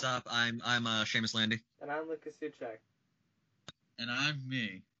is Nerd Stop. I'm Seamus Landy. And I'm Lucas Suchek. And I'm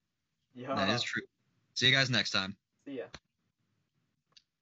me. Yeah. That is true. See you guys next time. See ya.